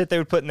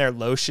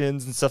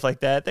lotions and stuff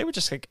like that. They would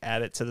just like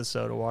add it to the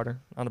soda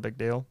water. Not a big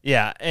deal.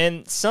 Yeah,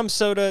 and some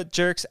soda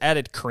jerks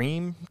added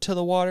cream to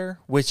the water,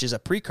 which is a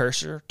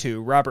precursor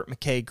to Robert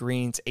McKay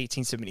Green's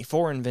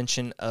 1874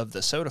 invention of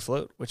the soda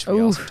float, which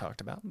we also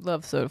talked about.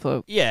 Love soda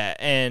float. Yeah,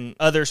 and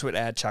others would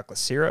add chocolate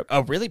syrup.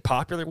 A really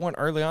popular one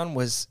early on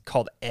was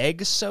called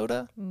egg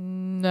soda.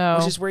 No.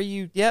 Which is where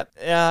you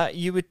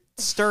would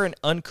stir an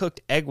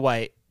uncooked egg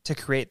white to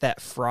create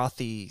that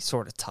frothy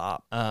sort of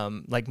top,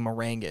 like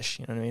meringue-ish,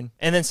 you know what I mean?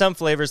 And then some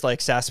flavors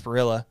like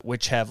sarsaparilla,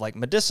 which have like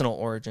medicinal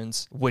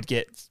origins, would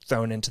get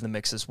thrown into the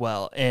mix as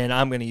well. And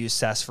I'm going to use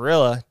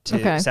sarsaparilla to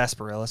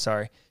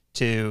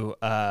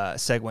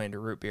segue into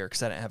root beer,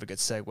 because I didn't have a good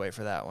segue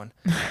for that one.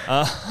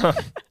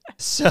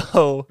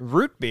 So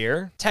root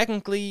beer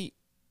technically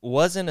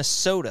wasn't a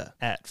soda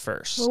at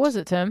first. What was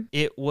it, Tim?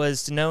 It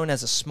was known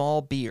as a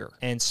small beer,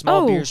 and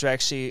small beers are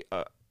actually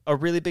a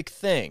really big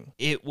thing.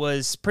 It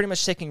was pretty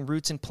much taking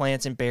roots and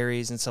plants and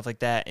berries and stuff like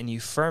that, and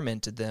you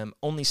fermented them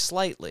only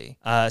slightly,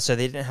 so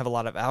they didn't have a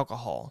lot of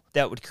alcohol.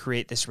 That would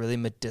create this really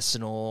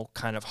medicinal,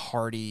 kind of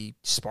hearty,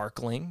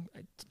 sparkling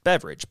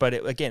beverage. But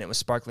it was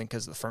sparkling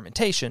because of the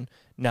fermentation,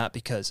 not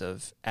because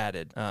of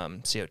added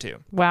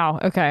CO2. Wow.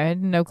 Okay. I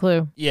had no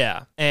clue.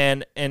 Yeah.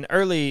 And an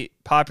early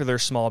popular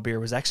small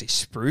beer was actually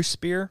spruce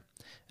beer.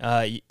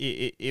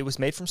 It was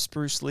made from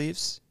spruce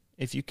leaves,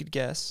 if you could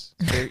guess.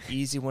 Very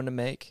easy one to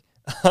make.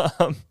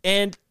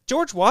 And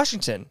George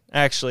Washington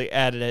actually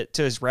added it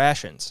to his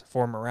rations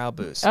for morale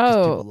boost, because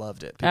people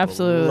loved it. People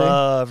absolutely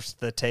loved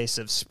the taste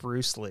of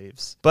spruce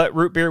leaves. But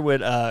root beer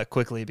would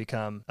quickly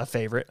become a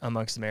favorite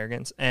amongst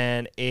Americans,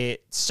 and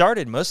it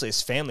started mostly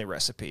as family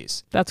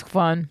recipes. That's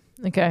fun.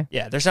 Okay.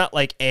 Yeah, there's not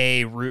like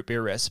a root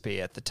beer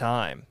recipe at the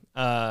time.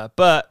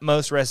 But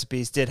most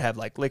recipes did have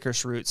like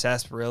licorice root,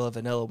 sarsaparilla,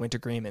 vanilla,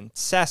 wintergreen, and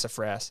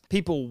sassafras.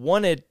 People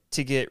wanted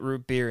to get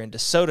root beer into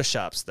soda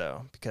shops,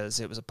 though, because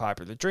it was a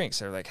popular drink.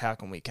 So they're like, how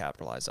can we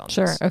capitalize on this?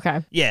 Sure,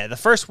 okay. Yeah, the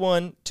first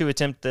one to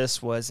attempt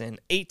this was in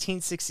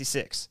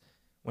 1866,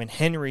 when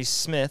Henry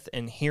Smith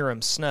and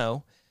Hiram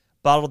Snow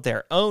bottled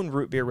their own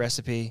root beer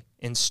recipe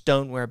in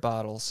stoneware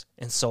bottles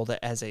and sold it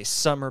as a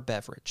summer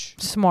beverage.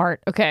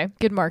 Smart. Okay.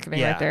 Good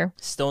marketing right there.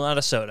 Still not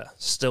a soda.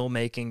 Still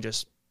making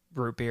just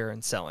root beer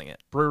and selling it.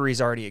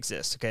 Breweries already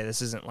exist. Okay.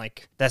 This isn't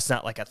like, that's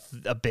not like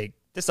a big,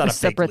 that's not a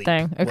separate big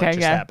thing. What Okay.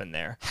 just happened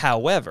there.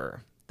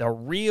 However, the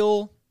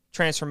real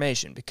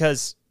transformation,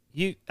 because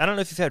I don't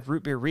know if you've had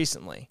root beer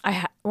recently,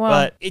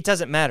 but it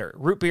doesn't matter.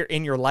 Root beer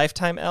in your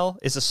lifetime,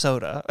 is a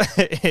soda.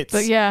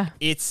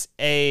 It's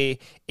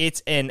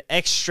an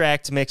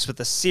extract mixed with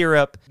a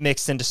syrup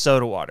mixed into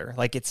soda water.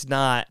 Like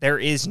there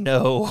is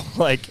no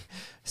like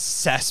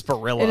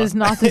sarsaparilla. It is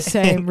not the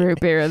same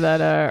root beer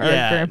that our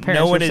grandparents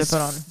no one were is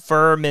sipping on.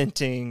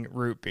 fermenting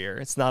root beer.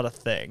 It's not a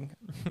thing.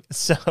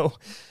 So,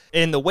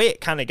 and the way it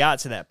kind of got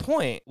to that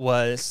point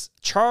was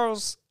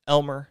Charles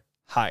Elmer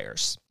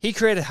Hires. He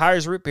created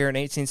Hires root beer in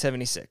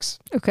 1876.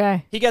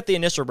 Okay. He got the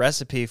initial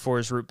recipe for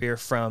his root beer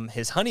from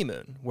his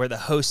honeymoon, where the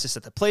hostess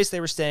at the place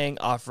they were staying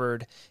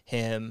offered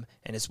him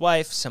and his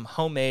wife some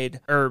homemade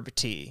herb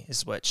tea,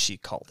 is what she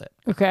called it.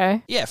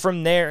 Okay. Yeah,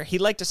 from there, he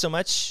liked it so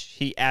much,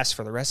 he asked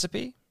for the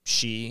recipe.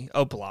 She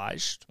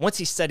obliged. Once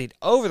he studied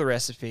over the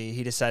recipe,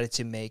 he decided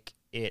to make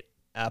it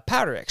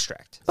powder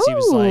extract. So he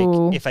was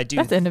like, if I do...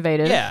 That's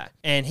innovative. Yeah,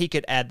 and he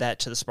could add that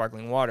to the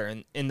sparkling water.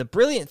 And the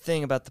brilliant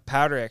thing about the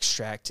powder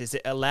extract is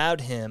it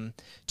allowed him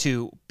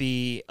to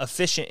be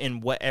efficient in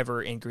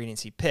whatever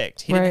ingredients he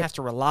picked. He didn't have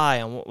to rely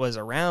on what was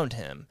around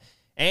him.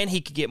 And he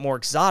could get more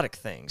exotic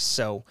things.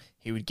 So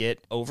he would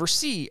get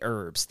overseas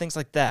herbs, things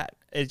like that.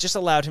 It just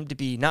allowed him to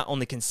be not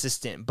only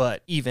consistent,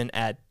 but even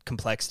add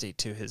complexity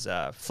to his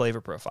flavor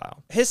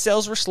profile. His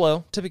sales were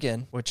slow to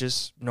begin, which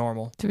is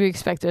normal. To be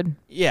expected.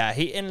 Yeah,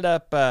 he ended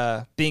up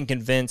being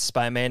convinced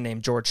by a man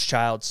named George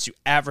Childs to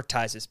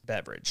advertise his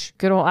beverage.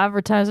 Good old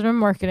advertising and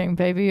marketing,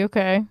 baby.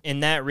 Okay.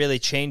 And that really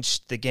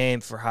changed the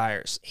game for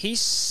Hires. He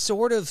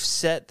sort of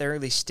set the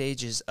early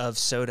stages of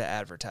soda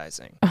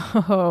advertising.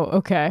 Oh,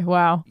 okay.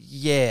 Wow.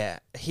 Yeah.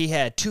 He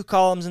had 2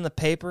 columns in the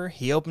paper.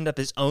 He opened up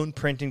his own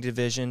printing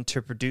division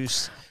to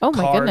produce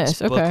cards,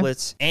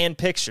 booklets, and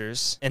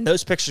pictures. And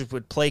those pictures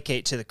would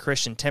placate to the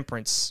Christian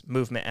temperance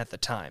movement at the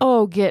time.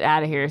 Oh, get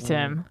out of here,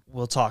 Tim.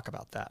 We'll talk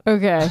about that.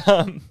 Okay.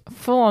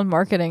 Full-on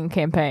marketing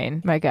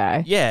campaign, my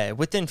guy. Yeah,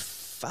 within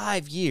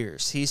 5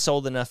 years, he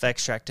sold enough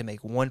extract to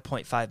make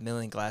 1.5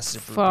 million glasses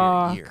of root beer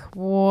a year.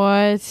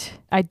 What?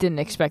 I didn't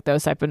expect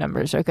those type of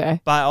numbers.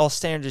 Okay. By all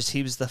standards,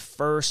 he was the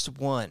first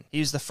one. He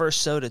was the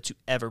first soda to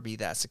ever be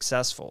that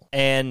successful.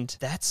 And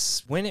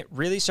that's when it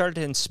really started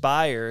to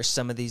inspire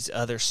some of these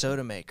other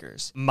soda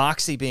makers.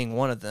 Moxie being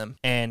one of them,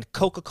 and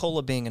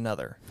Coca-Cola being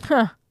another.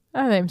 Huh.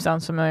 That name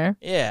sounds familiar.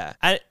 Yeah.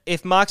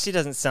 If Moxie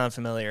doesn't sound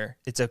familiar,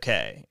 it's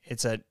okay.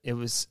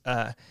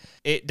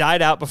 It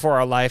died out before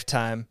our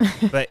lifetime,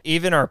 but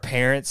even our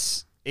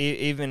parents,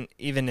 even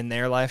in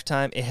their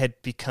lifetime, it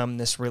had become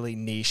this really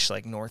niche,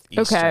 like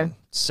Northeastern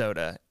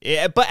soda.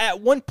 But at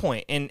one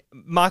point, and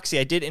Moxie,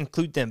 I did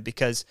include them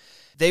because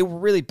they were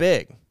really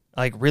big.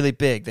 Like, really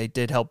big. They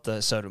did help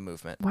the soda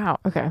movement. Wow,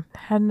 okay.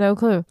 Had no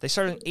clue. They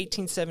started in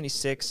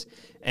 1876,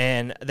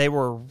 and they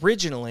were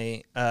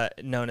originally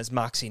known as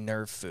Moxie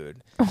Nerve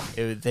Food.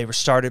 They were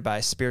started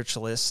by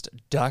spiritualist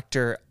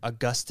Dr.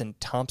 Augustine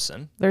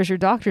Thompson. There's your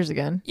doctors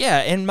again. Yeah,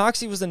 and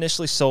Moxie was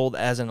initially sold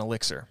as an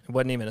elixir. It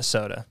wasn't even a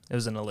soda. It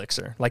was an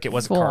elixir. Like, it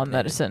wasn't full-on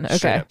medicine.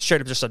 Okay.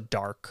 Straight up just a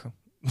dark...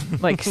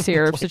 like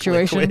syrup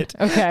situation. Liquid.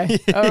 Okay.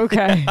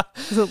 Okay.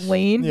 Is it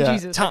lean? Yeah.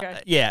 Jesus.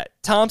 Okay. Yeah.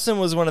 Thompson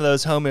was one of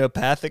those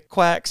homeopathic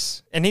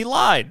quacks, and he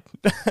lied.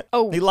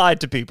 He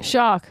lied to people.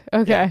 Shock.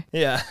 Okay.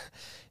 Yeah.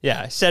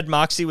 Said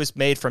Moxie was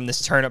made from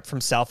this turnip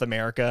from South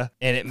America,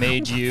 and it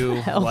made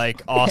you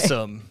like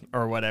awesome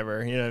or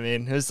whatever. You know what I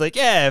mean? It was like,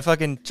 yeah,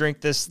 fucking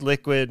drink this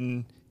liquid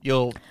and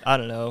you'll, I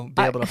don't know,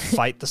 be able to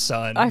fight the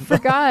sun. I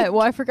forgot.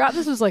 Well, I forgot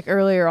this was like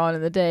earlier on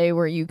in the day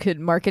where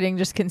marketing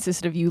just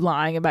consisted of you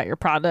lying about your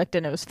product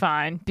and it was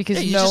fine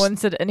because no one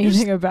said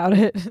anything about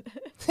it.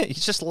 You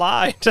just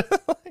lied.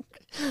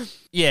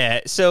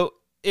 Yeah, so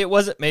it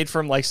wasn't made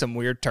from like some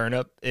weird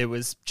turnip. It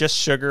was just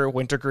sugar,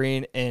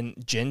 wintergreen, and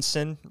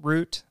ginseng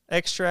root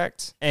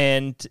extract.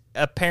 And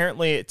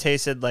apparently it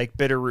tasted like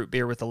bitter root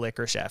beer with a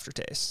licorice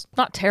aftertaste.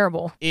 Not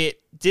terrible.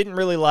 It didn't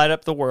really light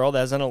up the world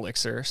as an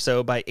elixir.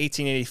 So by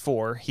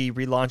 1884, he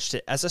relaunched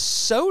it as a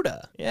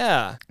soda.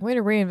 Yeah. Way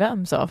to reinvent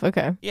himself.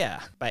 Okay.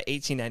 Yeah. By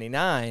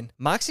 1899,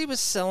 Moxie was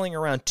selling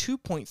around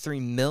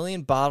 2.3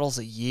 million bottles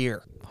a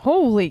year.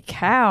 Holy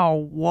cow.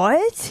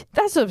 What?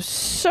 That's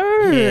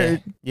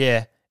absurd.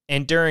 Yeah.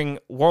 And during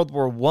World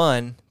War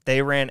I,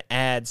 they ran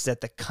ads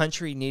that the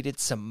country needed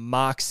some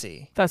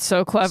Moxie. That's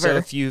so clever. So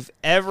if you've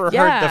ever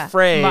heard the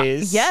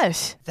phrase,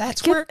 yes,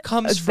 that's where it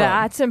comes from.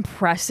 That's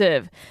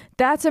impressive.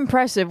 That's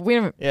impressive.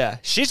 Yeah,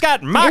 she's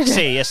got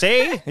Moxie, you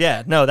see?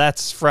 Yeah, no,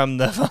 that's from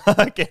the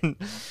fucking...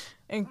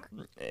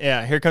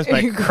 Yeah, here comes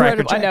my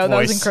crackerjack I know, voice. that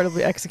was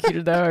incredibly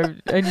executed, though.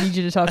 I need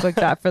you to talk like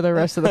that for the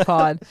rest of the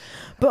pod.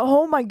 But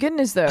oh my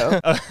goodness,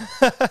 though.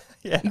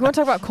 You want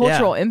to talk about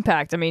cultural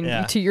impact? I mean,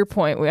 Yeah. to your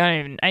point, I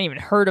ain't even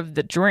heard of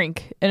the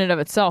drink in and of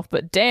itself,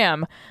 but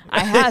damn,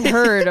 I had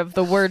heard of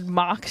the word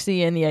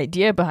moxie and the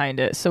idea behind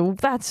it. So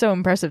that's so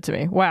impressive to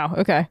me. Wow.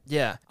 Okay.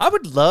 Yeah. I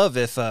would love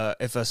if a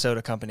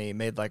soda company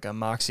made like a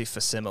Moxie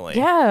facsimile.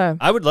 Yeah.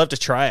 I would love to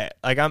try it.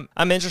 Like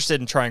I'm interested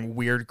in trying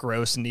weird,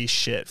 gross, niche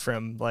shit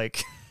from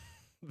like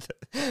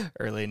the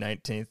early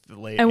 19th,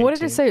 late. And what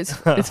did it 18th say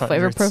its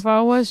flavor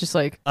profile was? Just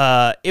like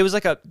it was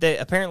like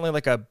apparently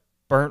like a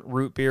burnt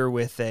root beer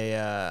with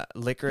a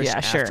licorice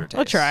aftertaste.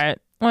 We'll try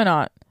it. Why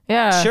not?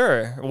 Yeah.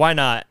 Sure. Why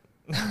not?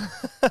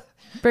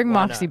 Bring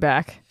Why Moxie not?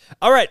 back.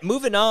 All right,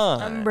 moving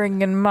on. I'm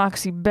bringing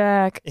Moxie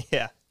back.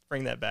 Yeah,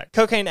 bring that back.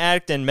 Cocaine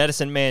addict and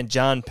medicine man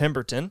John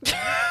Pemberton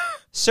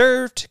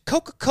served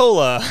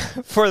Coca-Cola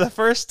for the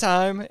first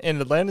time in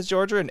Atlanta,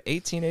 Georgia in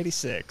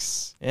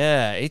 1886.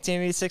 Yeah,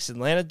 1886,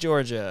 Atlanta,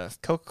 Georgia.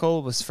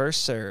 Coca-Cola was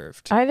first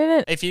served. I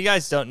didn't. If you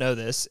guys don't know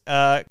this,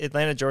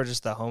 Atlanta, Georgia is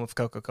the home of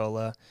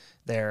Coca-Cola.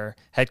 Their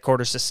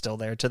headquarters is still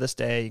there to this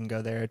day. You can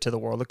go there to the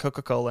world of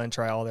Coca-Cola and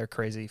try all their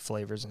crazy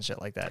flavors and shit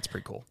like that. It's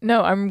pretty cool.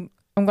 No, I'm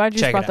glad you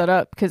just Check it brought that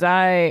up because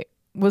I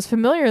was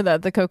familiar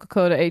that the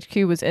Coca-Cola HQ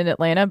was in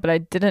Atlanta, but I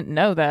didn't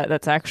know that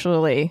that's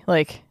actually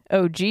like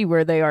OG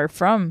where they are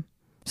from.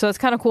 So it's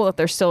kind of cool that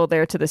they're still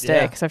there to this day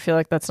Yeah. because I feel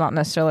like that's not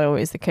necessarily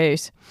always the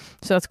case.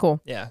 So that's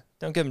cool. Yeah,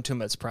 don't give them too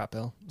much prop,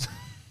 Bill.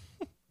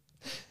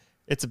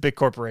 It's a big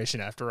corporation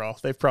after all.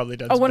 They've probably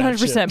done some bad 100%,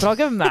 shit. but I'll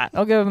give them that.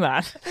 I'll give them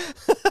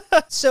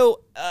that.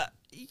 So,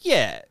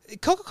 yeah,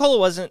 Coca-Cola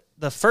wasn't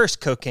the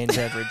first cocaine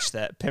beverage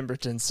that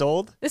Pemberton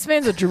sold. This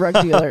man's a drug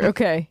dealer.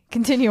 Okay,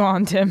 continue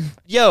on, Tim.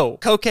 Yo,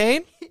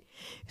 cocaine?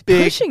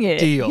 Big Pushing it.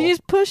 deal.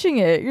 He's pushing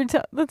it.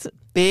 That's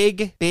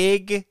Big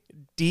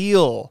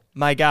deal,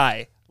 my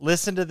guy.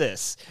 Listen to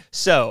this.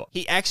 So,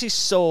 he actually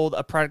sold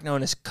a product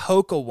known as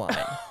coca wine,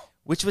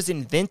 which was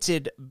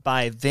invented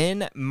by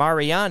Vin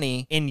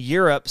Mariani in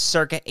Europe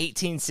circa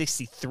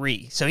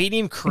 1863. So he didn't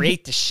even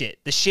create the shit.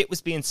 The shit was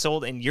being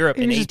sold in Europe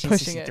in was just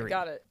pushing 1863. it.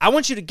 Got it. I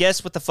want you to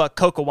guess what the fuck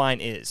coca wine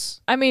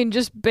is. I mean,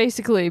 just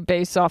basically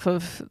based off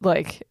of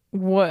like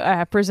what I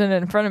have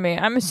presented in front of me.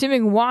 I'm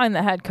assuming wine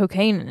that had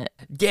cocaine in it.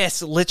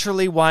 Yes,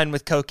 literally wine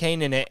with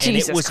cocaine in it, and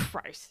Jesus it was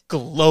Christ.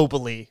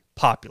 globally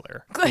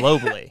popular.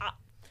 Globally.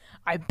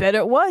 I bet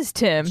it was,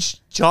 Tim.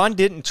 John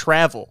didn't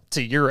travel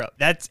to Europe.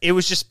 It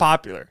was just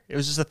popular. It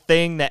was just a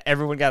thing that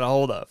everyone got a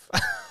hold of.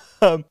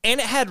 And it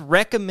had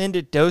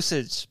recommended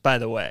dosage, by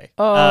the way.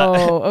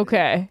 Oh,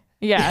 okay.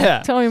 Yeah,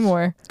 yeah. Tell me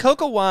more.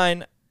 Coca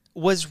wine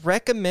was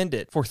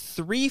recommended for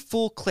 3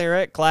 full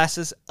claret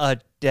glasses a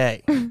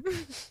day,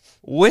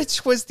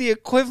 which was the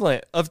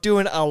equivalent of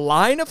doing a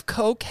line of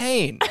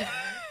cocaine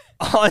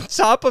on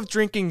top of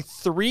drinking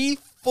 3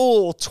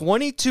 full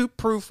 22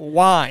 proof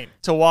wine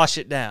to wash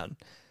it down.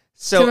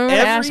 So I'm gonna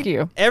ask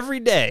you. every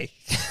day,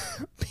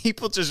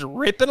 people just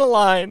ripping a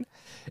line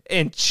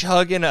and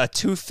chugging a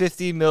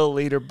 250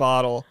 milliliter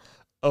bottle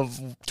of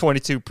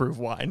 22 proof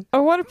wine. I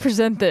want to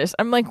present this.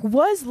 I'm like,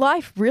 was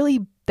life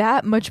really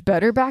that much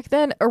better back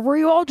then? Or were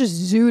you all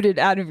just zooted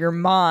out of your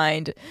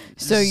mind?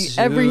 So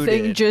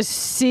everything Zooted. just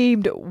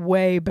seemed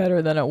way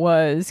better than it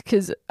was?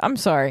 Because, I'm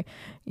sorry,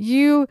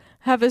 you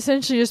have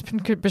essentially just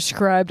been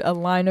prescribed a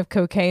line of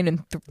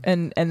cocaine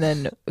and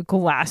then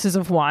glasses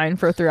of wine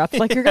for throughout.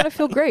 Like, you're going to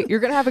feel great. You're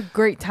going to have a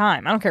great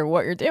time. I don't care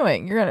what you're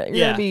doing. You're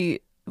gonna be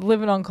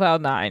living on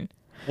cloud 9.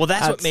 Well,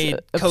 that's what made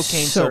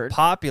cocaine so absurd.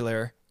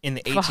 popular in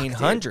the Fuck,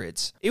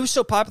 1800s. It was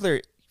so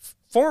popular.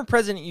 Former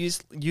President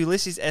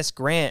Ulysses S.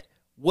 Grant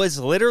was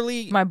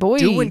literally My boy.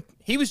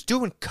 he was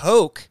doing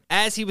coke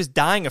as he was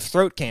dying of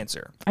throat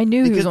cancer I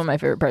knew he was one of my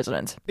favorite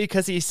presidents.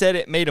 because he said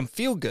it made him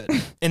feel good.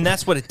 And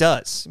that's what it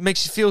does. It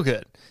makes you feel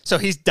good. So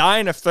he's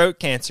dying of throat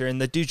cancer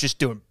and the dude's just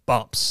doing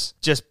bumps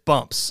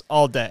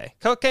all day.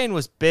 Cocaine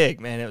was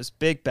big, man. It was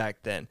big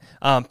back then.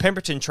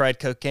 Pemberton tried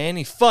cocaine.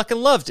 He fucking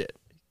loved it.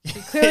 He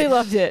clearly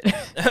loved it.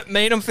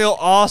 Made him feel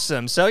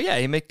awesome. So, yeah,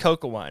 he made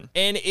coca wine.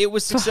 And it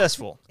was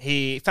successful.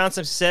 He found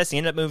some success. He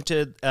ended up moving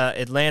to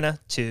Atlanta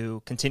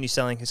to continue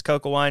selling his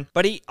coca wine.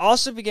 But he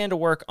also began to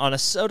work on a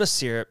soda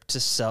syrup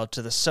to sell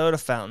to the soda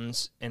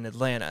fountains in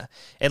Atlanta.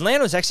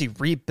 Atlanta was actually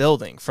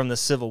rebuilding from the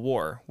Civil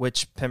War,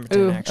 which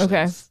Pemberton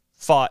actually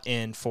fought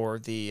in for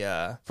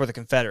the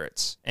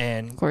Confederates.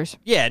 And Of course.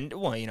 yeah,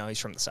 well, he's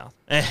from the South.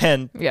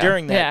 And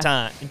during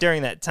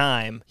that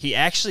time, he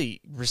actually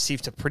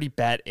received a pretty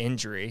bad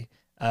injury.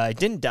 He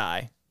didn't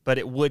die, but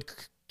it would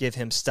give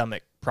him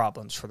stomach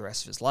problems for the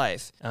rest of his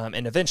life,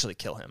 and eventually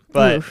kill him.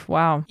 But Oof,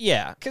 wow.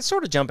 yeah,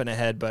 sort of jumping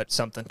ahead, but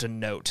something to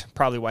note.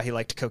 Probably why he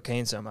liked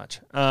cocaine so much.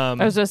 I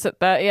was just at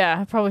that. Yeah,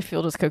 I probably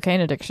fueled his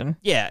cocaine addiction.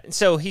 Yeah,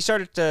 so he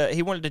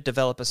wanted to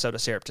develop a soda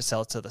syrup to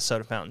sell to the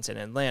soda fountains in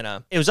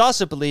Atlanta. It was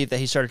also believed that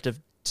he started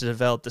to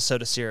develop the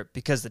soda syrup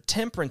because the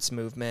temperance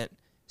movement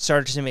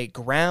started to make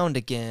ground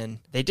again.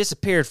 They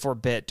disappeared for a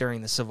bit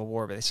during the Civil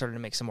War, but they started to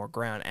make some more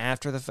ground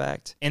after the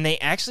fact. And they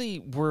actually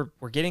were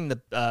getting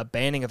the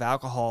banning of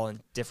alcohol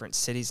in different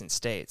cities and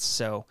states.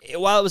 So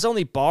while it was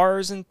only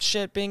bars and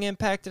shit being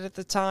impacted at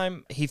the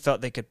time, he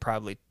felt they could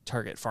probably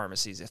target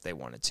pharmacies if they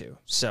wanted to.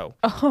 So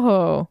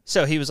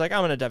he was like, I'm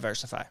going to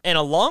diversify. And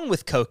along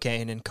with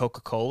cocaine and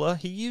Coca-Cola,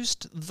 he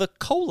used the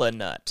cola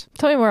nut.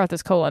 Tell me more about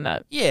this cola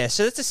nut. Yeah,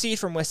 so that's a seed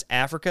from West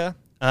Africa.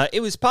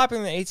 It was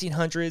popular in the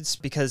 1800s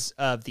because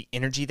of the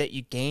energy that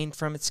you gained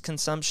from its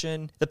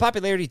consumption. The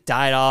popularity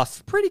died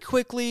off pretty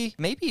quickly,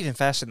 maybe even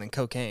faster than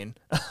cocaine,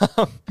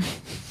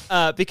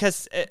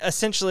 because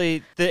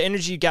essentially the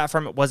energy you got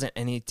from it wasn't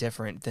any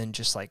different than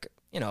just like,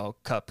 you know, a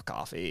cup of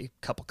coffee,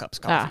 couple cups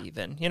of coffee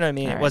even. You know what I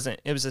mean? All It right.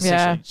 wasn't, it was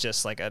essentially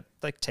just like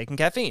taking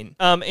caffeine.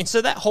 And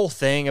so that whole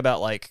thing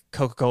about like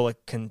Coca-Cola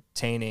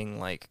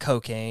containing like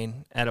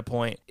cocaine at a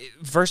point,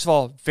 first of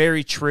all,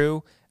 very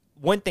true.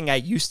 One thing I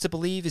used to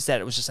believe is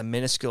that it was just a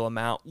minuscule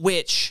amount,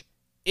 which,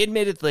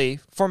 admittedly,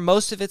 for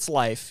most of its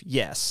life,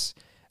 yes.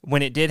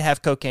 When it did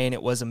have cocaine,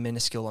 it was a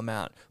minuscule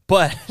amount.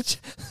 But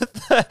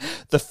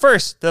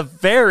the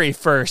very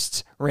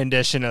first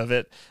rendition of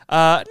it,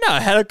 no,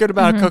 it had a good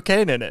amount of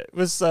cocaine in it. It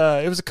was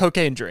a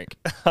cocaine drink.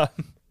 Oh,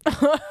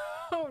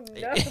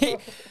 no.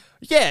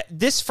 Yeah,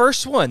 this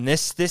first one,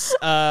 this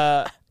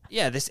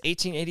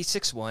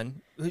 1886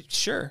 one,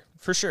 sure.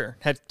 For sure,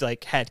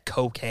 had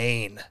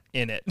cocaine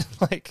in it,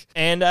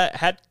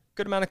 had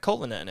good amount of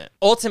cola nut in it.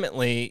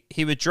 Ultimately,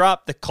 he would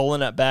drop the cola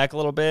nut back a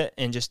little bit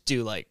and just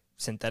do like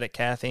synthetic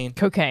caffeine.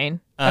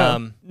 Cocaine.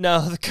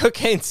 No, the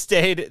cocaine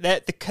stayed.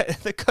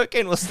 The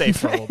cocaine will stay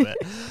for a little bit.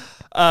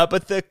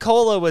 But the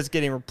cola was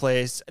getting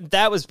replaced.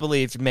 That was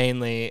believed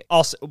mainly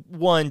also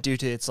one due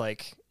to its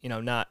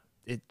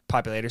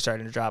popularity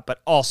starting to drop,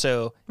 but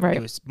also it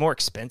was more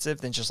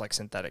expensive than just like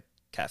synthetic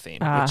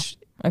caffeine, which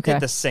did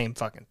the same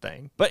fucking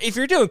thing. But if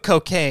you're doing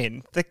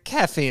cocaine, the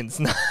caffeine's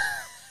not.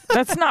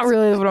 That's not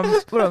really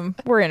what I'm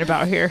worrying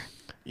about here.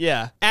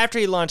 Yeah. After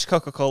he launched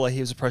Coca-Cola, he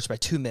was approached by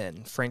two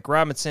men, Frank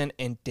Robinson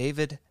and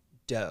David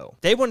Doe.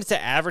 They wanted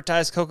to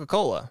advertise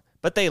Coca-Cola,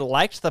 but they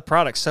liked the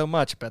product so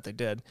much, I bet they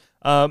did,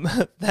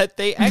 that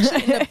they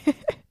actually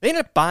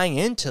ended up buying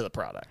into the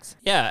product.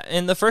 Yeah,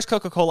 and the first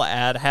Coca-Cola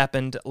ad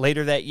happened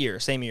later that year,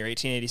 same year,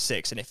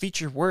 1886, and it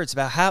featured words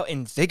about how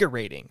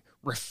invigorating,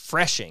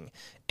 refreshing,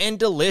 and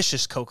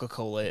delicious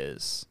Coca-Cola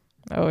is.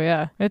 Oh,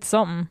 yeah. It's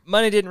something.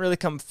 Money didn't really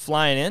come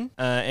flying in,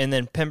 and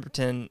then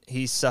Pemberton,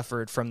 he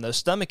suffered from those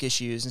stomach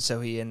issues, and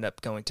so he ended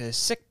up going to his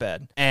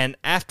sickbed. And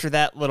after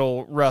that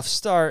little rough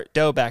start,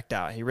 Doe backed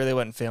out. He really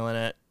wasn't feeling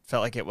it,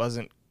 felt like it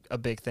wasn't a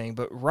big thing.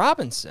 But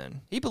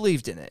Robinson, he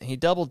believed in it. He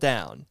doubled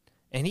down,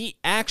 and he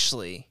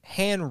actually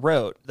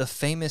hand-wrote the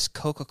famous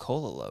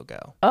Coca-Cola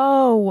logo.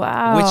 Oh,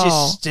 wow. Which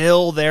is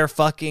still their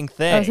fucking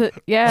thing.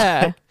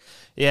 Yeah.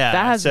 Yeah.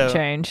 That hasn't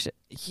changed.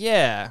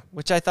 Yeah,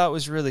 which I thought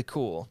was really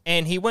cool.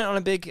 And he went on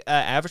a big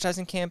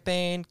advertising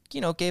campaign,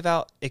 gave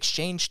out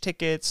exchange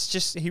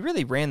tickets. He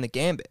really ran the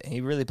gambit.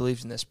 He really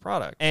believed in this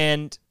product.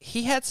 And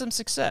he had some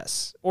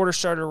success. Orders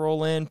started to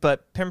roll in,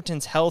 but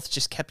Pemberton's health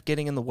just kept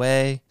getting in the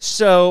way.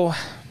 So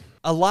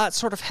a lot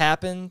sort of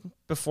happened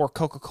before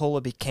Coca-Cola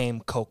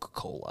became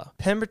Coca-Cola.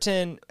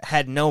 Pemberton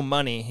had no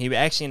money. He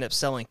actually ended up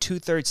selling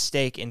 2/3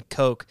 stake in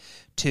Coke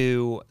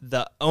to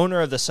the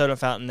owner of the soda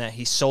fountain that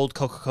he sold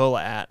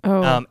Coca-Cola at,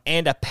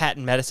 and a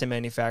patent medicine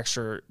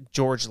manufacturer,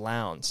 George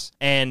Lowndes.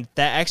 And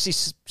that actually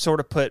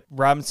sort of put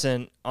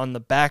Robinson on the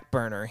back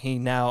burner. He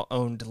now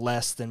owned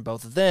less than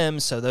both of them,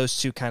 so those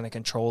two kind of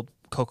controlled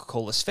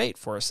Coca-Cola's fate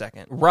for a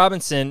second.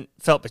 Robinson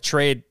felt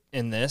betrayed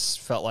in this,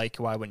 felt like,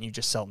 why wouldn't you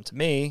just sell them to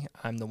me?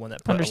 I'm the one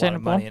that put a lot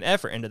of money and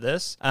effort into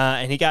this.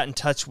 And he got in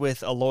touch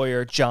with a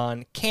lawyer,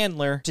 John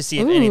Candler, to see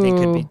if anything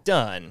could be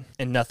done.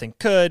 And nothing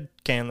could.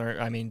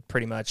 Candler,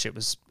 pretty much it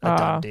was a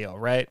done deal,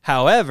 right?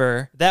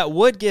 However, that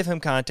would give him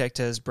contact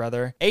to his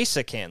brother,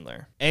 Asa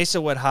Candler. Asa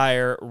would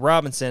hire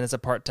Robinson as a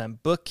part-time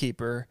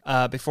bookkeeper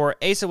before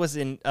Asa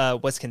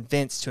was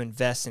convinced to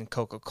invest in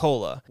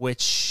Coca-Cola,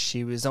 which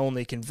he was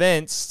only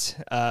convinced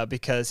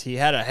because he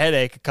had a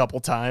headache a couple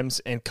times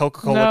and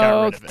Coca-Cola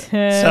got rid of it.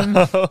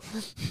 Tim. So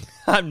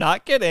I'm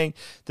not kidding.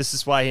 This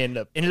is why he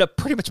ended up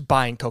pretty much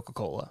buying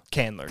Coca-Cola.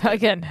 Candler did.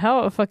 Again, hell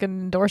of a fucking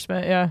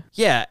endorsement, yeah.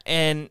 Yeah,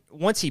 and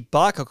once he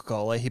bought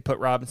Coca-Cola, he put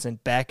Robinson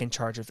back in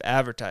charge of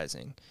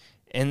advertising.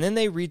 And then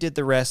they redid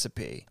the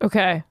recipe.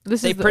 Okay.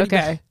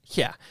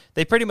 Yeah.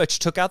 They pretty much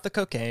took out the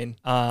cocaine,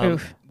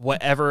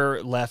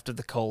 whatever left of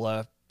the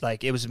cola,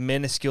 like it was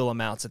minuscule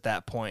amounts at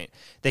that point.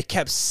 They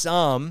kept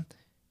some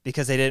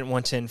because they didn't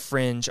want to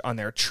infringe on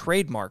their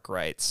trademark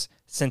rights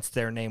since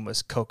their name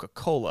was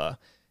Coca-Cola.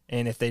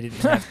 And if they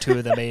didn't have two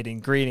of the main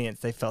ingredients,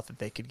 they felt that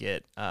they could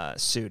get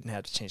sued and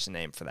had to change the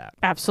name for that.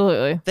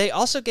 Absolutely. They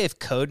also gave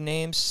code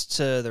names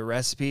to the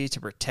recipe to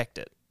protect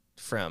it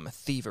from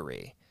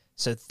thievery.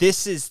 So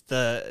this is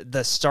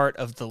the start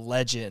of the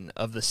legend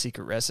of the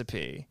secret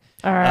recipe.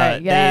 All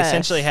right, They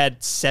essentially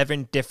had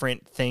 7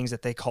 different things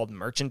that they called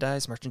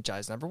merchandise.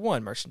 Merchandise number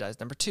 1, merchandise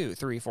number 2,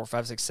 3, 4,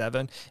 5, 6,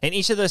 7. And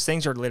each of those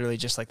things are literally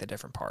just like the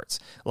different parts.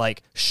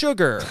 Like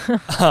sugar,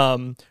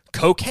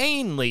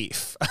 cocaine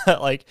leaf.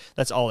 Like,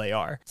 that's all they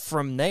are.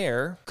 From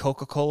there,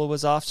 Coca-Cola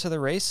was off to the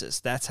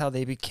races. That's how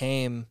they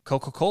became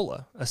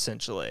Coca-Cola,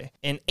 essentially.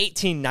 In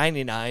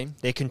 1899,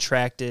 they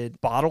contracted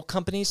bottle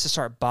companies to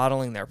start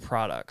bottling their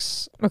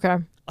products. Okay.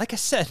 Like I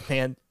said,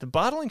 man, the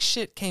bottling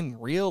shit came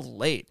real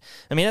late.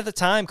 I mean, at the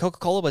time,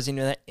 Coca-Cola wasn't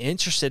even that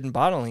interested in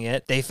bottling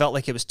it. They felt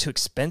like it was too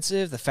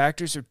expensive. The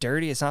factories are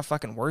dirty. It's not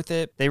fucking worth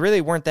it. They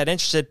really weren't that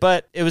interested,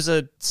 but it was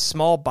a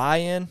small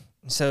buy-in,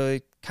 so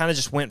they kind of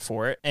just went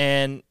for it.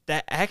 And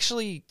that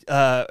actually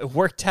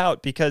worked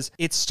out because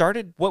it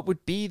started what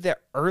would be the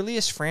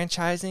earliest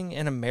franchising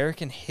in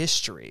American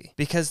history,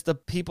 because the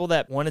people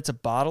that wanted to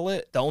bottle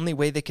it, the only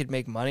way they could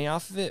make money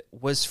off of it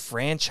was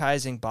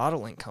franchising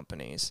bottling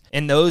companies.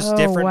 And those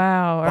different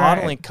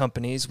bottling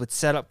companies would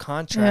set up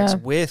contracts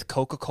with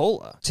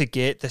Coca-Cola to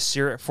get the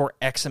syrup for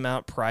X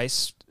amount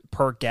price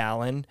per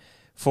gallon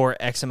for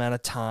X amount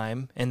of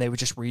time, and they would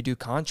just redo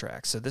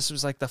contracts. So this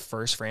was like the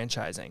first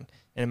franchising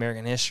in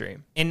American history.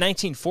 In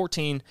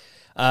 1914,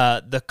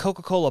 the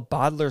Coca-Cola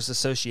Bottlers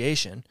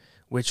Association,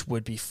 which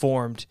would be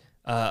formed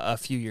a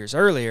few years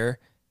earlier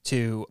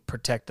to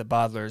protect the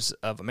bottlers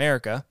of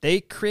America,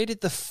 they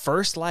created the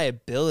first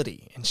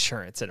liability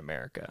insurance in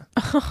America.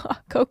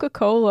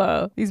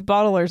 Coca-Cola. These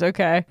bottlers,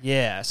 okay.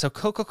 Yeah, so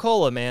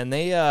Coca-Cola, man,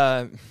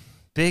 they...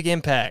 big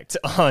impact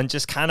on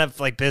just kind of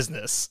like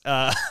business.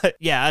 Yeah,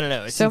 I don't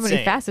know. It's so insane.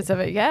 many facets of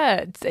it.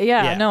 Yeah.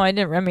 No, I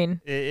didn't. I mean,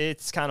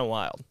 it's kind of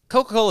wild.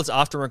 Coca-Cola is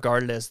often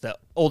regarded as the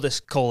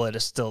oldest cola to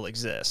still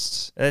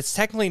exist. That's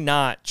technically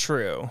not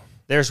true.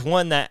 There's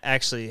one that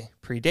actually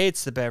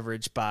predates the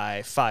beverage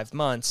by 5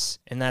 months,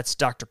 and that's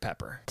Dr.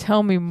 Pepper.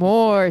 Tell me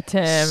more,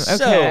 Tim.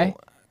 Okay. So,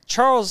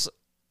 Charles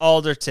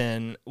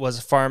Alderton was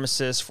a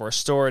pharmacist for a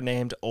store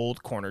named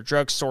Old Corner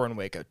Drugstore in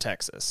Waco,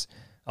 Texas.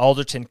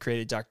 Alderton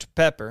created Dr.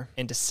 Pepper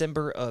in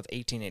December of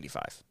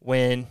 1885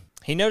 when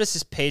he noticed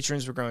his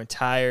patrons were growing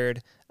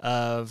tired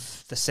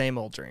of the same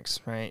old drinks,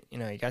 right? You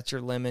know, you got your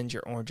lemons,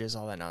 your oranges,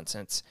 all that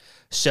nonsense.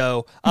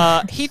 So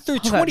he threw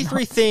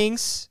 23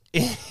 things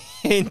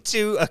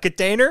into a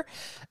container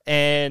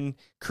and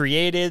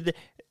created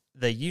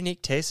the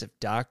unique taste of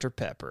Dr.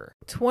 Pepper.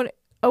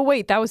 Oh,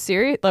 wait, that was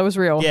serious? That was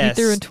real. Yes.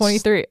 He threw in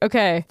 23.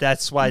 Okay.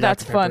 That's why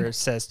That's Dr. Pepper fun.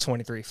 says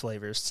 23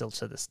 flavors still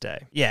to this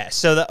day. Yeah,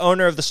 so the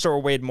owner of the store,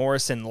 Wade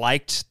Morrison,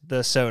 liked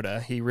the soda.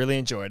 He really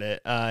enjoyed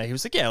it. He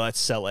was like, yeah, let's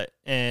sell it.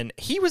 And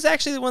he was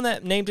actually the one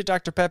that named it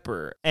Dr.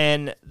 Pepper.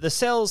 And the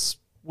sales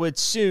would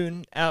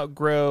soon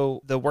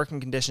outgrow the working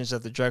conditions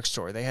of the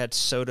drugstore. They had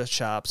soda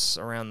shops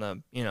around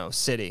the,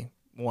 city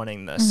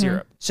wanting the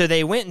syrup. So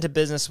they went into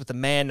business with a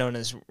man known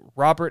as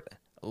Robert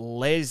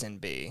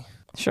Lazenby.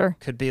 Sure.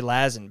 Could be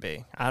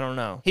Lazenby. I don't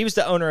know. He was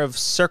the owner of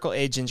Circle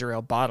A Ginger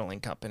Ale Bottling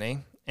Company,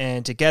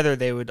 and together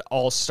they would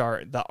all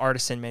start the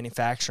Artisan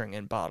Manufacturing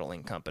and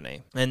Bottling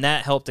Company, and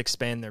that helped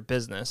expand their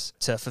business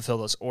to fulfill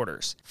those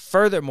orders.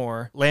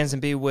 Furthermore,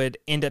 Lazenby would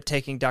end up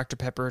taking Dr.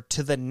 Pepper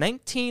to the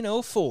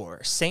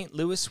 1904 St.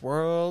 Louis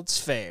World's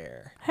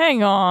Fair.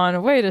 Hang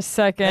on. Wait a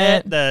second.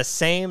 At the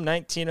same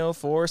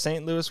 1904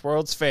 St. Louis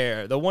World's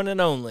Fair, the one and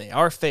only,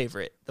 our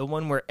favorite, the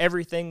one where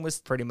everything was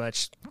pretty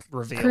much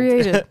revealed,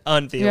 created,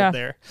 unveiled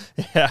there.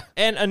 Yeah.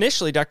 And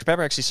initially, Dr.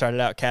 Pepper actually started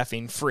out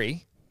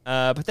caffeine-free,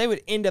 but they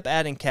would end up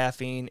adding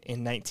caffeine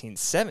in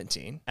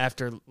 1917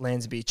 after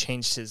Lazenby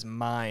changed his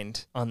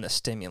mind on the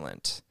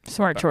stimulant.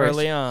 Smart But choice.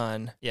 Early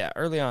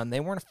on, they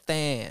weren't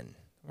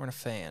a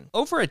fan.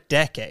 Over a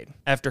decade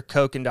after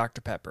Coke and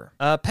Dr. Pepper,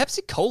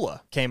 Pepsi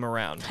Cola came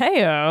around.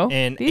 Hey-o.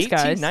 In These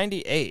guys.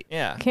 1898.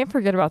 Yeah. Can't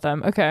forget about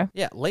them. Okay.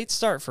 Yeah, late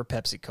start for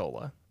Pepsi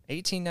Cola.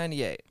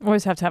 1898.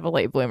 Always have to have a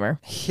late bloomer.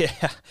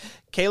 Yeah.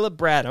 Caleb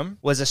Bradham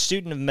was a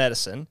student of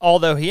medicine,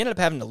 although he ended up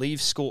having to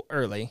leave school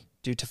early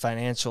due to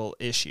financial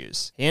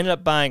issues. He ended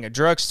up buying a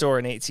drugstore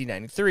in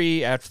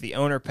 1893 after the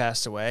owner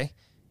passed away,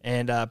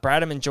 and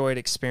Bradham enjoyed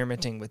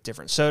experimenting with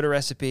different soda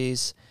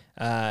recipes.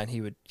 And he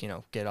would,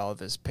 get all of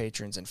his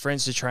patrons and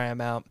friends to try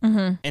them out.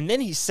 Mm-hmm. And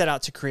then he set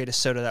out to create a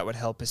soda that would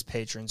help his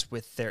patrons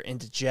with their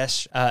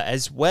indigestion,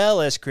 as well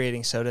as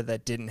creating soda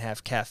that didn't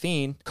have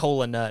caffeine,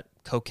 cola nut,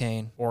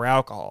 cocaine, or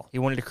alcohol. He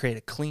wanted to create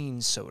a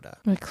clean soda.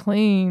 A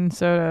clean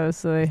soda,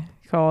 so they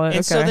call it.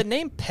 And so the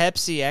name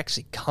Pepsi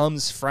actually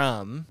comes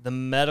from the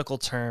medical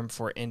term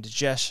for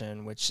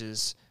indigestion, which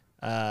is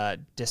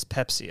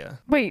dyspepsia.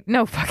 Wait,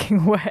 no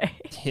fucking way.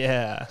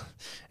 Yeah.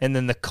 And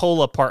then the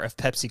cola part of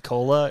Pepsi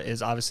Cola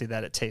is obviously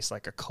that it tastes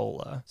like a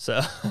cola. So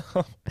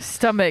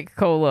Stomach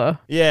cola.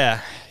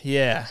 Yeah.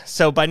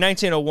 So by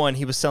 1901,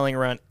 he was selling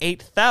around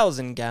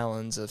 8,000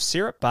 gallons of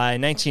syrup. By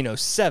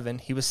 1907,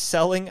 he was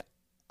selling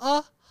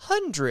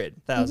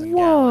 100,000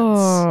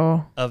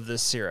 gallons of the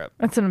syrup.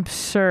 That's an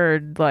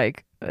absurd,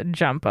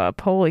 jump up.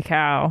 Holy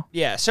cow.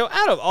 Yeah. So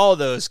out of all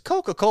those,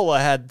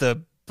 Coca-Cola had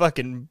the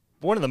fucking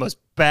one of the most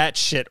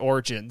batshit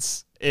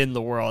origins in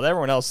the world.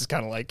 Everyone else is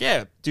kind of like,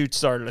 yeah, dude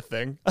started a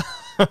thing.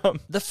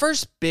 The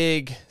first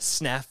big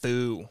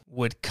snafu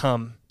would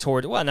come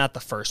toward, well, not the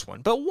first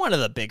one, but one of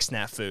the big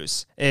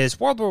snafus is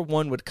World War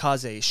I would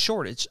cause a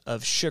shortage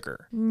of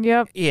sugar.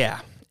 Yep.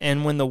 Yeah.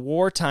 And when the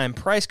wartime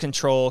price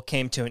control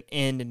came to an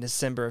end in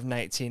December of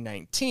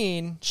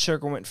 1919,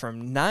 sugar went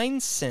from 9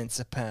 cents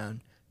a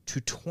pound to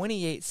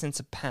 28 cents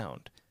a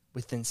pound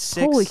within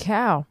 6 Holy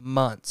cow.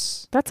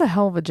 months. That's a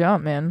hell of a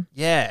jump, man.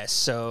 Yeah,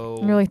 so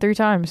Nearly 3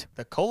 times.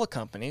 the cola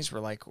companies were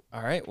like,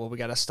 all right, well, we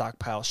got to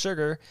stockpile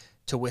sugar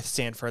to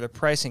withstand further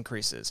price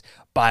increases.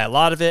 Buy a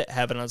lot of it,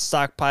 have it on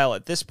stockpile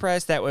at this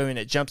price. That way, when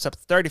it jumps up to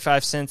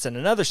 35 cents in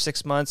another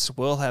 6 months,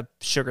 we'll have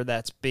sugar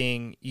that's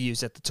being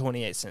used at the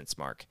 28 cents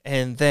mark.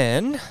 And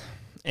then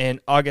in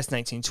August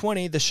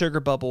 1920, the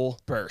sugar bubble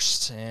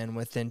burst. And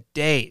within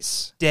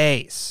days,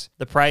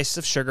 the price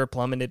of sugar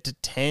plummeted to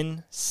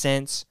 10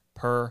 cents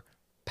per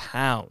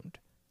pound.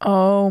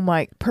 Oh,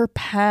 per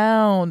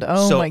pound.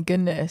 Oh, So- my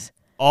goodness.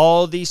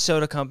 All these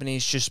soda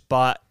companies just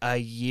bought a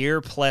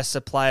year plus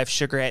supply of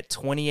sugar at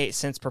 28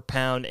 cents per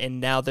pound, and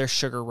now their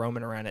sugar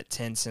roaming around at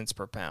 10 cents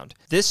per pound.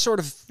 This sort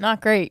of, Not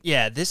great.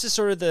 yeah, this is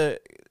sort of the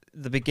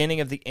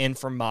beginning of the end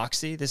for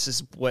Moxie. This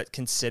is what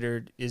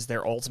considered is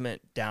their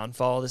ultimate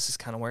downfall. This is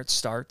kind of where it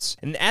starts.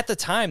 And at the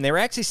time, they were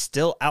actually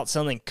still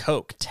outselling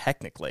Coke,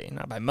 technically.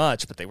 Not by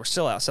much, but they were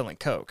still outselling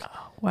Coke.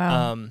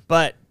 Wow.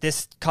 But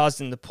this caused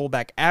them to pull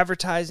back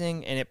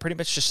advertising, and it pretty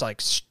much just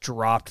like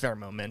dropped their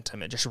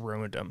momentum. It just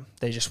ruined them.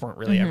 They just weren't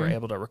really ever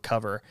able to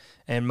recover.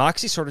 And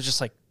Moxie sort of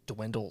just like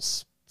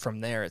dwindles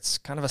from there. It's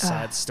kind of a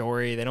sad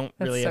story. They don't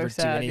really so ever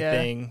sad, do yeah.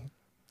 anything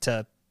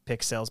to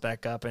pick sales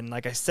back up. And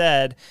like I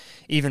said,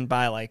 even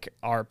by like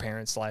our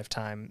parents'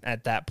 lifetime,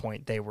 at that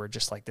point, they were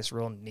just like this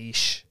real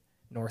niche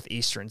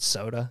Northeastern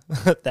soda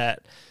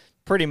that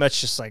pretty much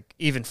just like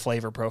even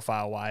flavor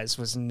profile wise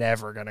was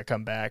never going to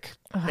come back.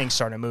 Things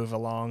started to move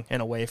along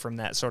and away from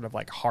that sort of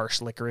like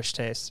harsh licorice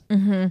taste.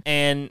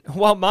 And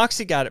while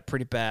Moxie got it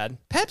pretty bad,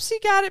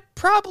 Pepsi got it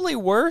probably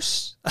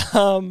worse.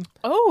 Oh,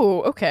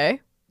 okay.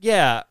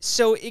 Yeah,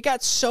 so it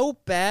got so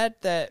bad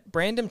that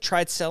Brandon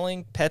tried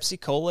selling Pepsi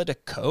Cola to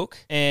Coke,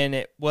 and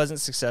it wasn't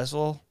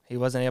successful. He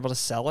wasn't able to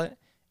sell it.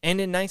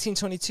 And in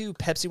 1922,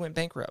 Pepsi went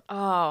bankrupt.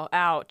 Oh,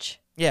 ouch.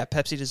 Yeah,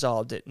 Pepsi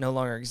dissolved. It no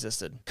longer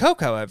existed.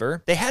 Coke,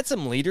 however, they had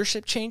some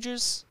leadership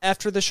changes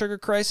after the sugar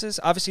crisis.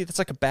 Obviously, that's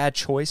like a bad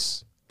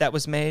choice that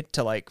was made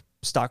to like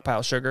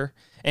stockpile sugar.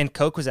 And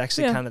Coke was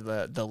actually kind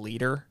of the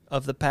leader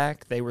of the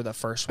pack. They were the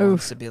first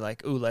ones to be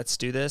like, ooh, let's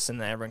do this. And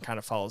then everyone kind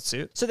of followed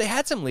suit. So they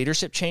had some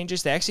leadership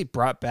changes. They actually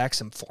brought back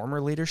some former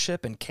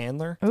leadership in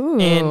Candler. Ooh.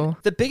 And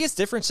the biggest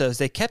difference, though, is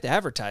they kept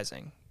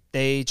advertising.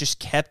 They just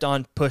kept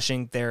on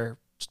pushing their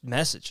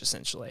message,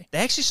 essentially. They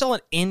actually saw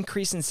an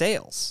increase in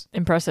sales.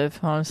 Impressive,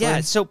 honestly.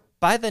 Yeah, so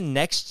by the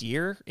next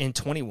year, in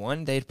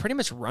 21, they'd pretty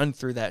much run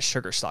through that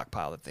sugar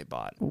stockpile that they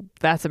bought.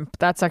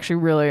 That's actually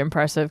really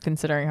impressive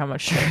considering how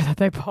much sugar that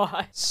they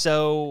bought.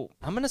 So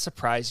I'm going to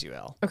surprise you,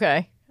 Elle.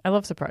 Okay. I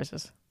love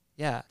surprises.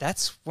 Yeah,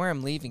 that's where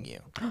I'm leaving you.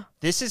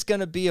 This is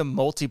going to be a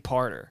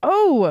multi-parter.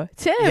 Oh,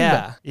 Tim.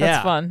 Yeah.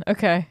 That's fun.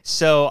 Okay.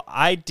 So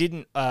I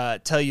didn't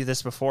tell you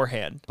this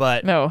beforehand,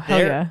 but No, hell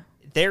yeah.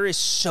 There is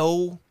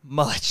so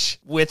much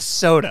with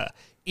soda.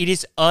 It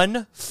is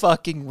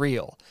unfucking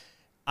real.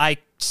 I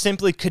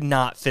simply could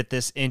not fit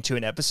this into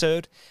an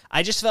episode.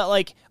 I just felt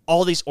like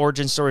all these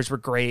origin stories were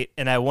great,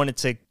 and I wanted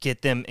to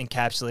get them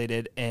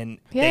encapsulated, and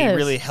they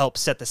really helped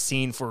set the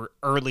scene for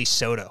early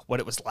soda, what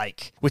it was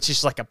like, which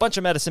is like a bunch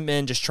of medicine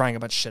men just trying a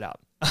bunch of shit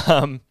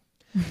out.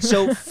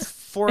 So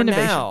for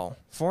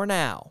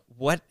now,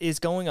 what is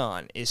going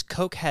on is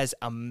Coke has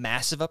a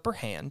massive upper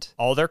hand.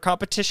 All their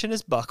competition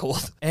is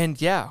buckled.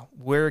 And yeah,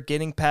 we're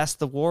getting past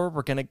the war.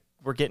 We're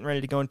getting ready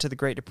to go into the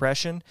Great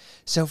Depression.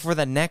 So for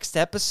the next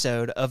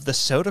episode of the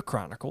Soda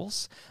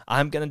Chronicles,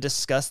 I'm going to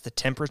discuss the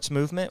temperance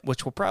movement,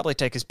 which will probably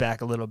take us back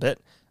a little bit.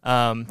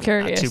 Not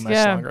too much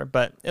longer,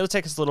 but it'll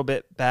take us a little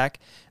bit back.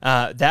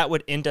 That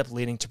would end up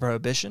leading to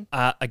Prohibition.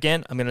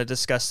 Again, I'm going to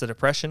discuss the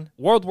Depression,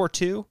 World War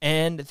II,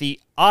 and the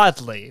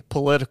oddly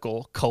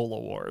political Cola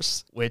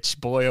Wars, which,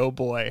 boy, oh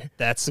boy,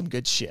 that's some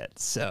good shit.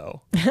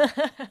 So,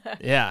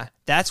 yeah,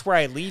 that's where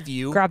I leave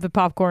you. Grab the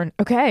popcorn.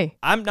 Okay.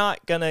 I'm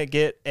not going to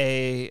get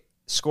a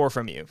score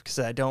from you because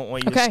I don't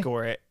want you to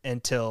score it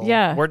until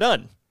we're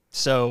done.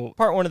 So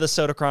part 1 of the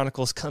Soda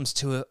Chronicles comes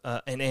to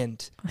an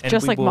end. And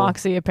just like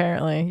Moxie,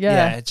 apparently.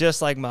 Yeah,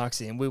 just like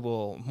Moxie. And we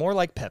will, more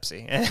like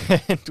Pepsi,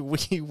 and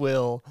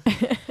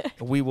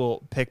we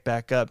will pick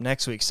back up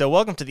next week. So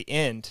welcome to the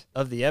end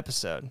of the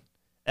episode.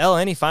 Elle,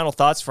 any final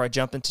thoughts before I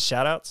jump into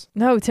shout-outs?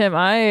 No, Tim,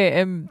 I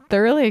am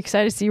thoroughly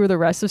excited to see where the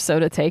rest of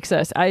soda takes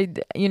us. I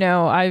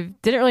didn't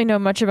really know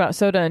much about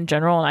soda in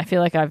general, and I feel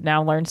like I've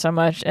now learned so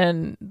much.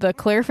 And the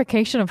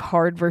clarification of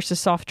hard versus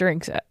soft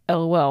drinks,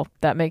 LOL,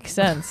 that makes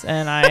sense.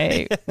 And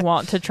I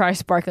want to try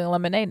sparkling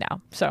lemonade now.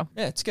 So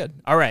yeah, it's good.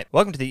 All right,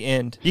 welcome to the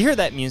end. You hear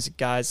that music,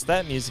 guys?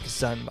 That music is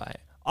done by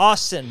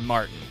Austin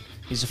Martin.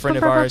 He's a friend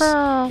of ours.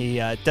 He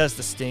does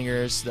the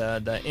stingers,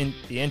 the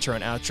intro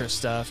and outro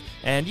stuff,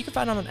 and you can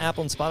find him on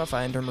Apple and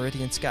Spotify under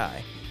Meridian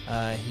Sky.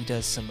 He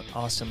does some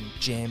awesome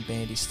jam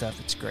bandy stuff.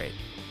 It's great.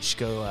 You should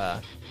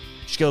go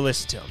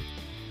listen to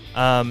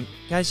him.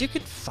 Guys, you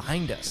could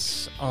find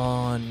us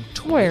on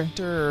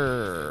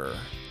Twitter. Where?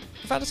 You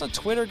can find us on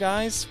Twitter,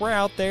 guys. We're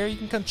out there. You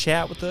can come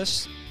chat with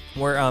us.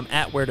 We're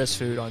at Where Does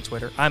Food on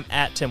Twitter. I'm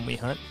at Tim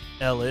Wehunt.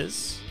 L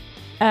is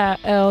At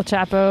El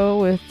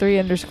Chapo with 3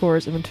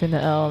 underscores in between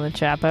the L and the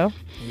Chapo.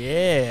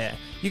 Yeah.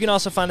 You can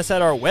also find us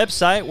at our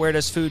website,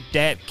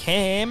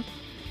 wheredoesfood.com.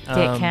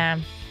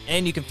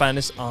 And you can find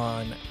us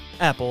on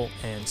Apple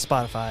and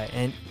Spotify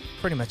and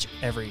pretty much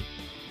every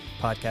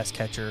podcast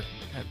catcher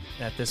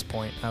at this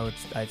point.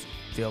 I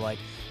feel like,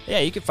 yeah,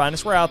 you can find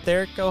us. We're out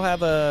there. Go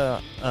have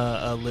a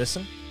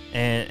listen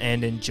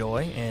and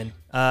enjoy. And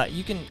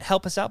you can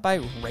help us out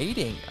by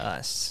rating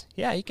us.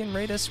 Yeah, you can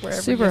rate us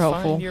wherever super you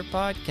helpful. find your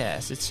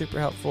podcast. It's super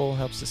helpful.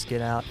 Helps us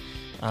get out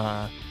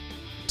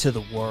to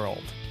the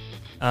world.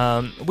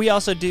 We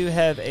also do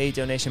have a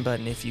donation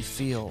button if you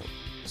feel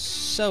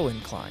so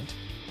inclined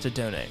to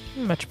donate.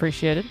 Much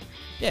appreciated.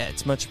 Yeah,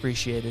 it's much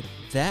appreciated.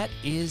 That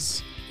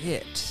is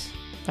it.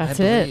 That's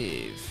I it.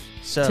 believe.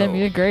 So, Tim,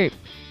 you did great.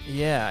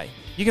 yeah,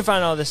 you can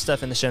find all this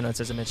stuff in the show notes,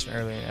 as I mentioned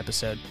earlier in the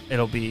episode.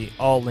 It'll be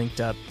all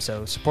linked up.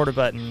 So supporter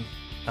button,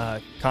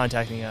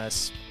 contacting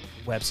us,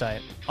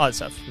 website, all that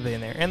stuff will be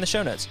in there, and the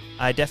show notes.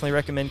 I definitely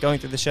recommend going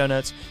through the show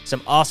notes.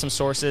 Some awesome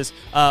sources.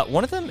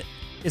 One of them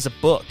is a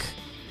book.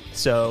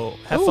 So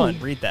have fun.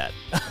 Read that.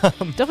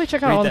 Definitely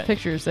check out Read all that. the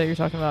pictures that you're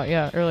talking about.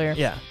 Yeah, earlier.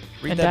 Yeah.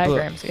 Read and that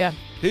diagrams. book. Yeah.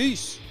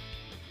 Peace.